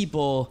group of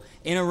people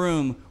in a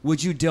room,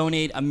 would you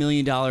donate $1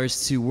 million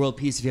to world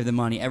peace if you have the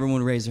money?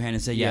 Everyone would raise their hand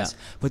and say yes.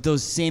 But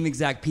those same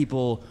exact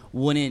people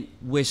wouldn't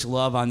wish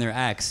love on their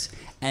ex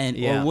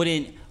or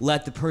wouldn't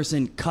let the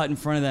person cut in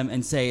front of them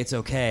and say it's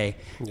okay.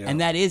 Yeah. And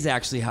that is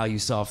actually how you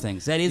solve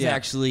things. That is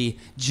actually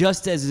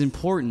just as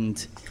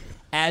important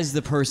as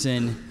the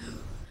person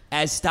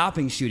as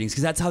stopping shootings,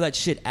 because that's how that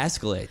shit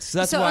escalates. So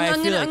that's why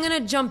I'm gonna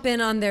jump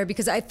in on there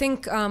because I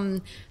think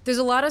there's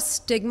a lot of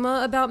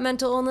stigma about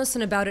mental illness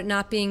and about it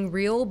not being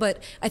real,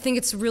 but I think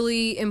it's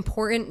really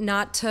important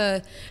not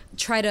to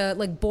try to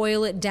like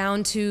boil it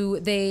down to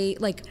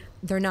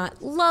they're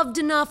not loved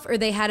enough or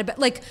they had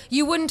like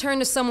you wouldn't turn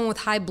to someone with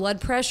high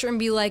blood pressure and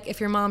be like, if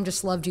your mom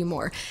just loved you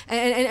more.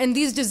 And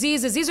these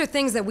diseases, these are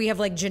things that we have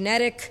like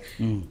genetic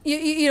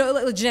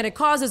genetic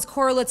causes,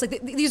 correlates,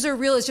 like these are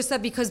real. It's just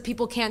that because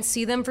people can't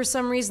see them for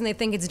some reason, they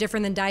think it's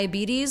different than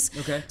diabetes.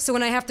 Okay. So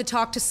when I have to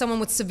talk to someone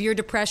with severe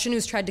depression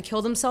who's tried to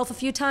kill themselves a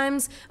few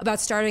times about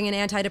starting an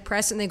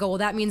antidepressant, and they go, well,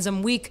 that means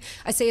I'm weak.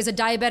 I say, is a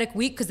diabetic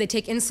weak because they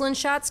take insulin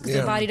shots because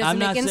their body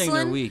doesn't I'm make not insulin? saying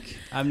they're weak.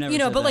 I've never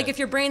said but like that. if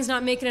your brain's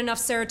not making enough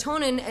serotonin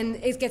and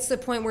it gets to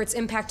the point where it's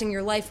impacting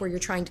your life where you're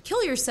trying to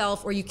kill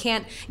yourself or you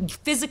can't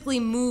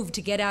physically move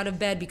to get out of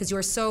bed because you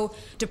are so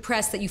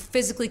depressed that you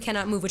physically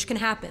cannot move, which can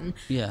happen.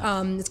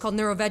 Yeah. It's called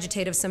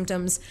neurovegetative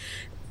symptoms.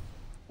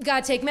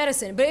 Gotta take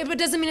medicine, but it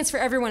doesn't mean it's for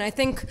everyone. I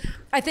think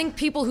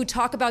people who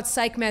talk about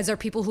psych meds are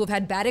people who have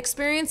had bad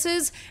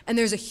experiences, and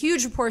there's a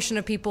huge proportion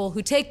of people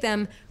who take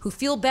them, who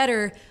feel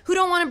better, who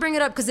don't want to bring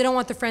it up because they don't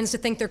want their friends to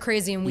think they're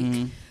crazy and weak.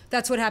 Mm-hmm.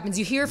 That's what happens.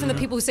 You hear from the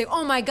people who say,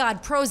 oh my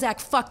God, Prozac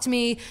fucked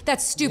me.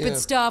 That's stupid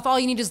stuff. All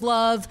you need is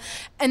love.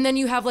 And then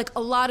you have like a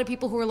lot of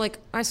people who are like,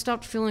 I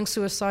stopped feeling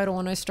suicidal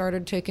when I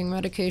started taking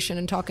medication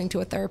and talking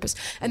to a therapist.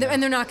 And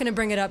they're not going to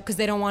bring it up because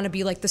they don't want to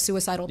be like the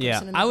suicidal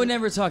person. in the I would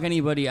group. never talk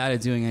anybody out of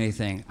doing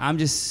anything. I'm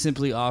just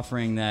simply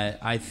offering that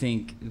I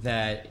think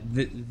that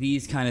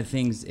these kind of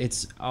things,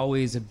 it's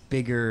always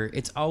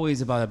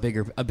about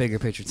a bigger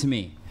picture to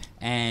me.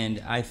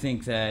 And I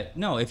think that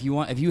if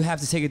you have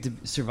to take it to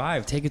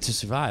survive, take it to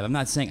survive. I'm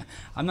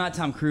not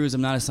Tom Cruise.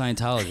 I'm not a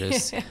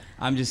Scientologist.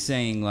 I'm just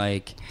saying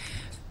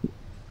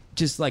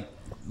just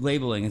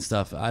labeling and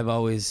stuff. I've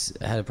always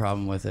had a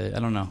problem with it. I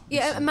don't know.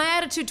 Yeah, my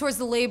attitude towards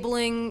the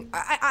labeling,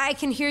 I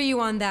can hear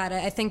you on that.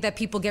 I think that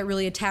people get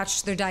really attached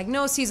to their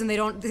diagnoses and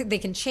they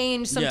can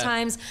change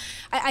sometimes.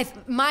 Yeah.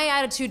 My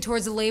attitude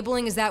towards the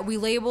labeling is that we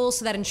label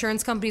so that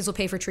insurance companies will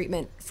pay for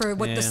treatment for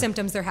what the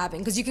symptoms they're having.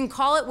 Because you can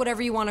call it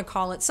whatever you want to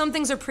call it. Some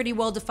things are pretty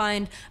well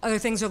defined, other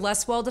things are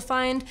less well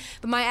defined.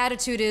 But my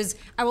attitude is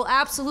I will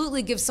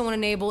absolutely give someone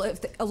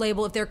a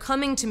label if they're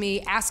coming to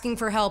me asking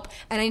for help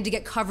and I need to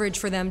get coverage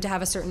for them to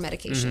have a certain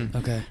medication.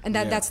 Okay. And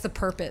that's the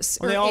purpose.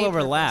 Well, they all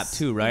overlap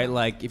too, right?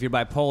 Like if you're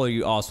bipolar,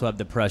 you also have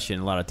depression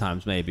a lot of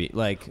times, maybe.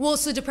 Like, well,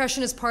 so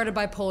depression is part of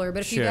bipolar,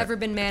 but if you've ever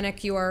been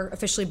manic, you are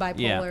officially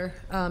bipolar.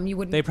 You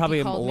wouldn't. They probably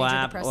be called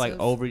lap major like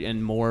depressive. over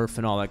and morph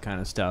and all that kind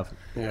of stuff.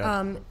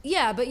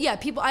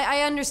 People.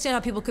 I understand how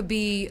people could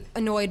be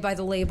annoyed by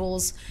the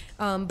labels.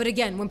 But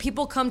again, when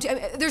people come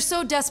to, they're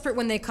so desperate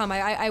when they come.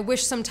 I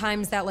wish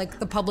sometimes that like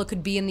the public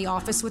could be in the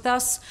office with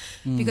us,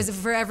 because if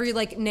for every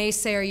like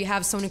naysayer you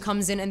have someone who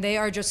comes in and they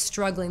are just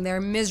struggling, they're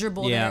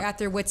miserable, they're at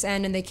their wits'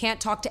 end, and they can't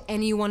talk to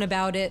anyone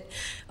about it,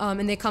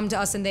 and they come to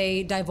us and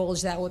they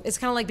divulge that. It's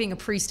kind of like being a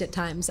priest at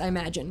times, I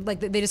imagine. Like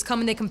they just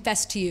come and they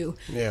confess to you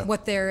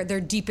what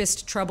their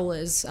deepest trouble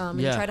is, and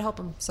you try to help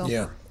them. So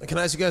can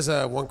I ask you guys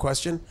one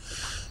question?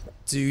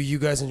 Do you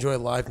guys enjoy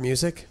live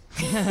music?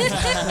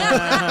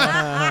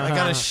 I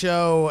got a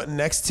show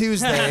next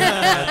Tuesday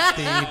at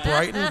the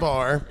Brighton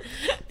Bar.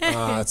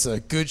 It's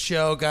a good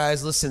show,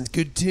 guys. Listen,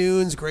 good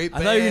tunes, great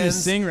bands. I thought you were going to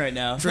sing right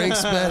now. Drink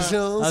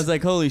specials. I was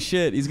like, holy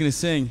shit, he's going to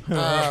sing.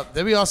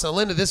 That'd be awesome.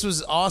 Linda, this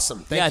was awesome.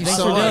 Thank you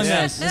so much.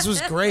 This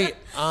was great.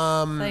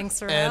 Thanks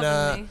for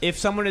having me. If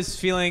someone is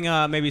feeling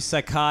maybe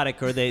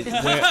psychotic, or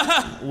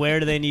where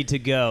do they need to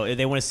go? If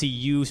they want to see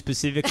you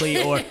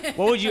specifically, or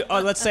what would you?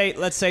 Let's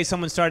say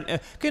someone started.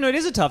 It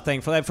is a tough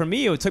thing for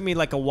me. It took me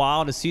like a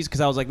while to see,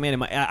 because I was like,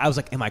 man,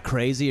 am I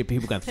crazy? Are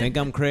people gonna think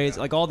I'm crazy?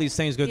 Like all these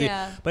things go through.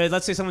 But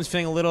let's say someone's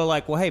feeling a little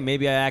like, well, hey,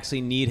 maybe I actually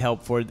need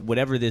help for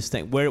whatever this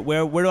thing. Where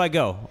do I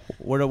go?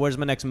 Where's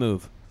my next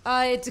move?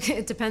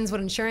 It depends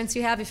what insurance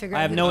you have. You figure out.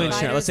 I have no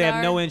insurance. Let's say I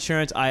have no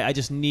insurance. I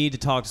just need to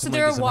talk to someone. So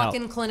there are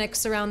walk-in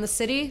clinics around the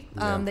city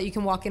that you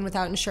can walk in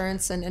without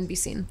insurance and be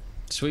seen.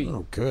 Sweet.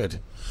 Oh, good.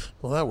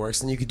 Well, that works.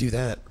 Then you could do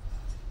that.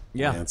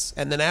 Yeah. Lance.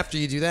 And then after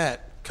you do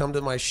that, come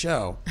to my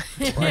show,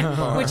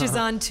 which is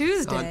on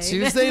Tuesday. On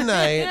Tuesday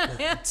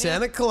night,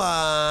 10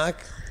 o'clock.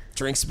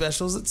 Drink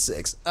specials at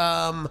 6.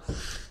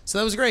 So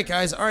that was great,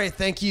 guys. All right,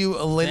 thank you,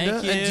 Linda.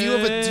 Thank you. And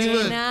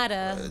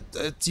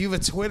do you have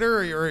a Twitter,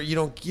 or you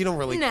don't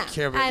really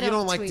care about? You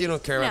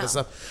don't care about this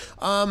stuff.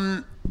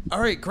 All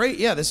right, great.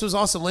 Yeah, this was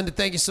awesome, Linda.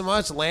 Thank you so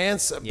much,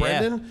 Lance,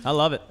 Brendan. I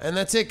love it. And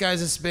that's it,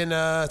 guys. It's been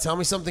Tell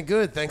Me Something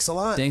Good. Thanks a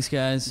lot. Thanks,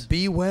 guys.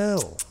 Be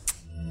well.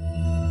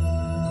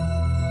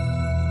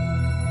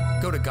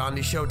 Go to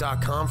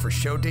GandhiShow.com for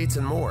show dates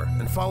and more,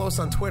 and follow us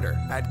on Twitter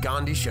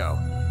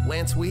 @GandhiShow.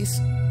 Lance Weiss,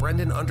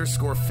 Brendan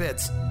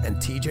 _Fitz, and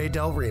TJ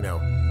Del Reno.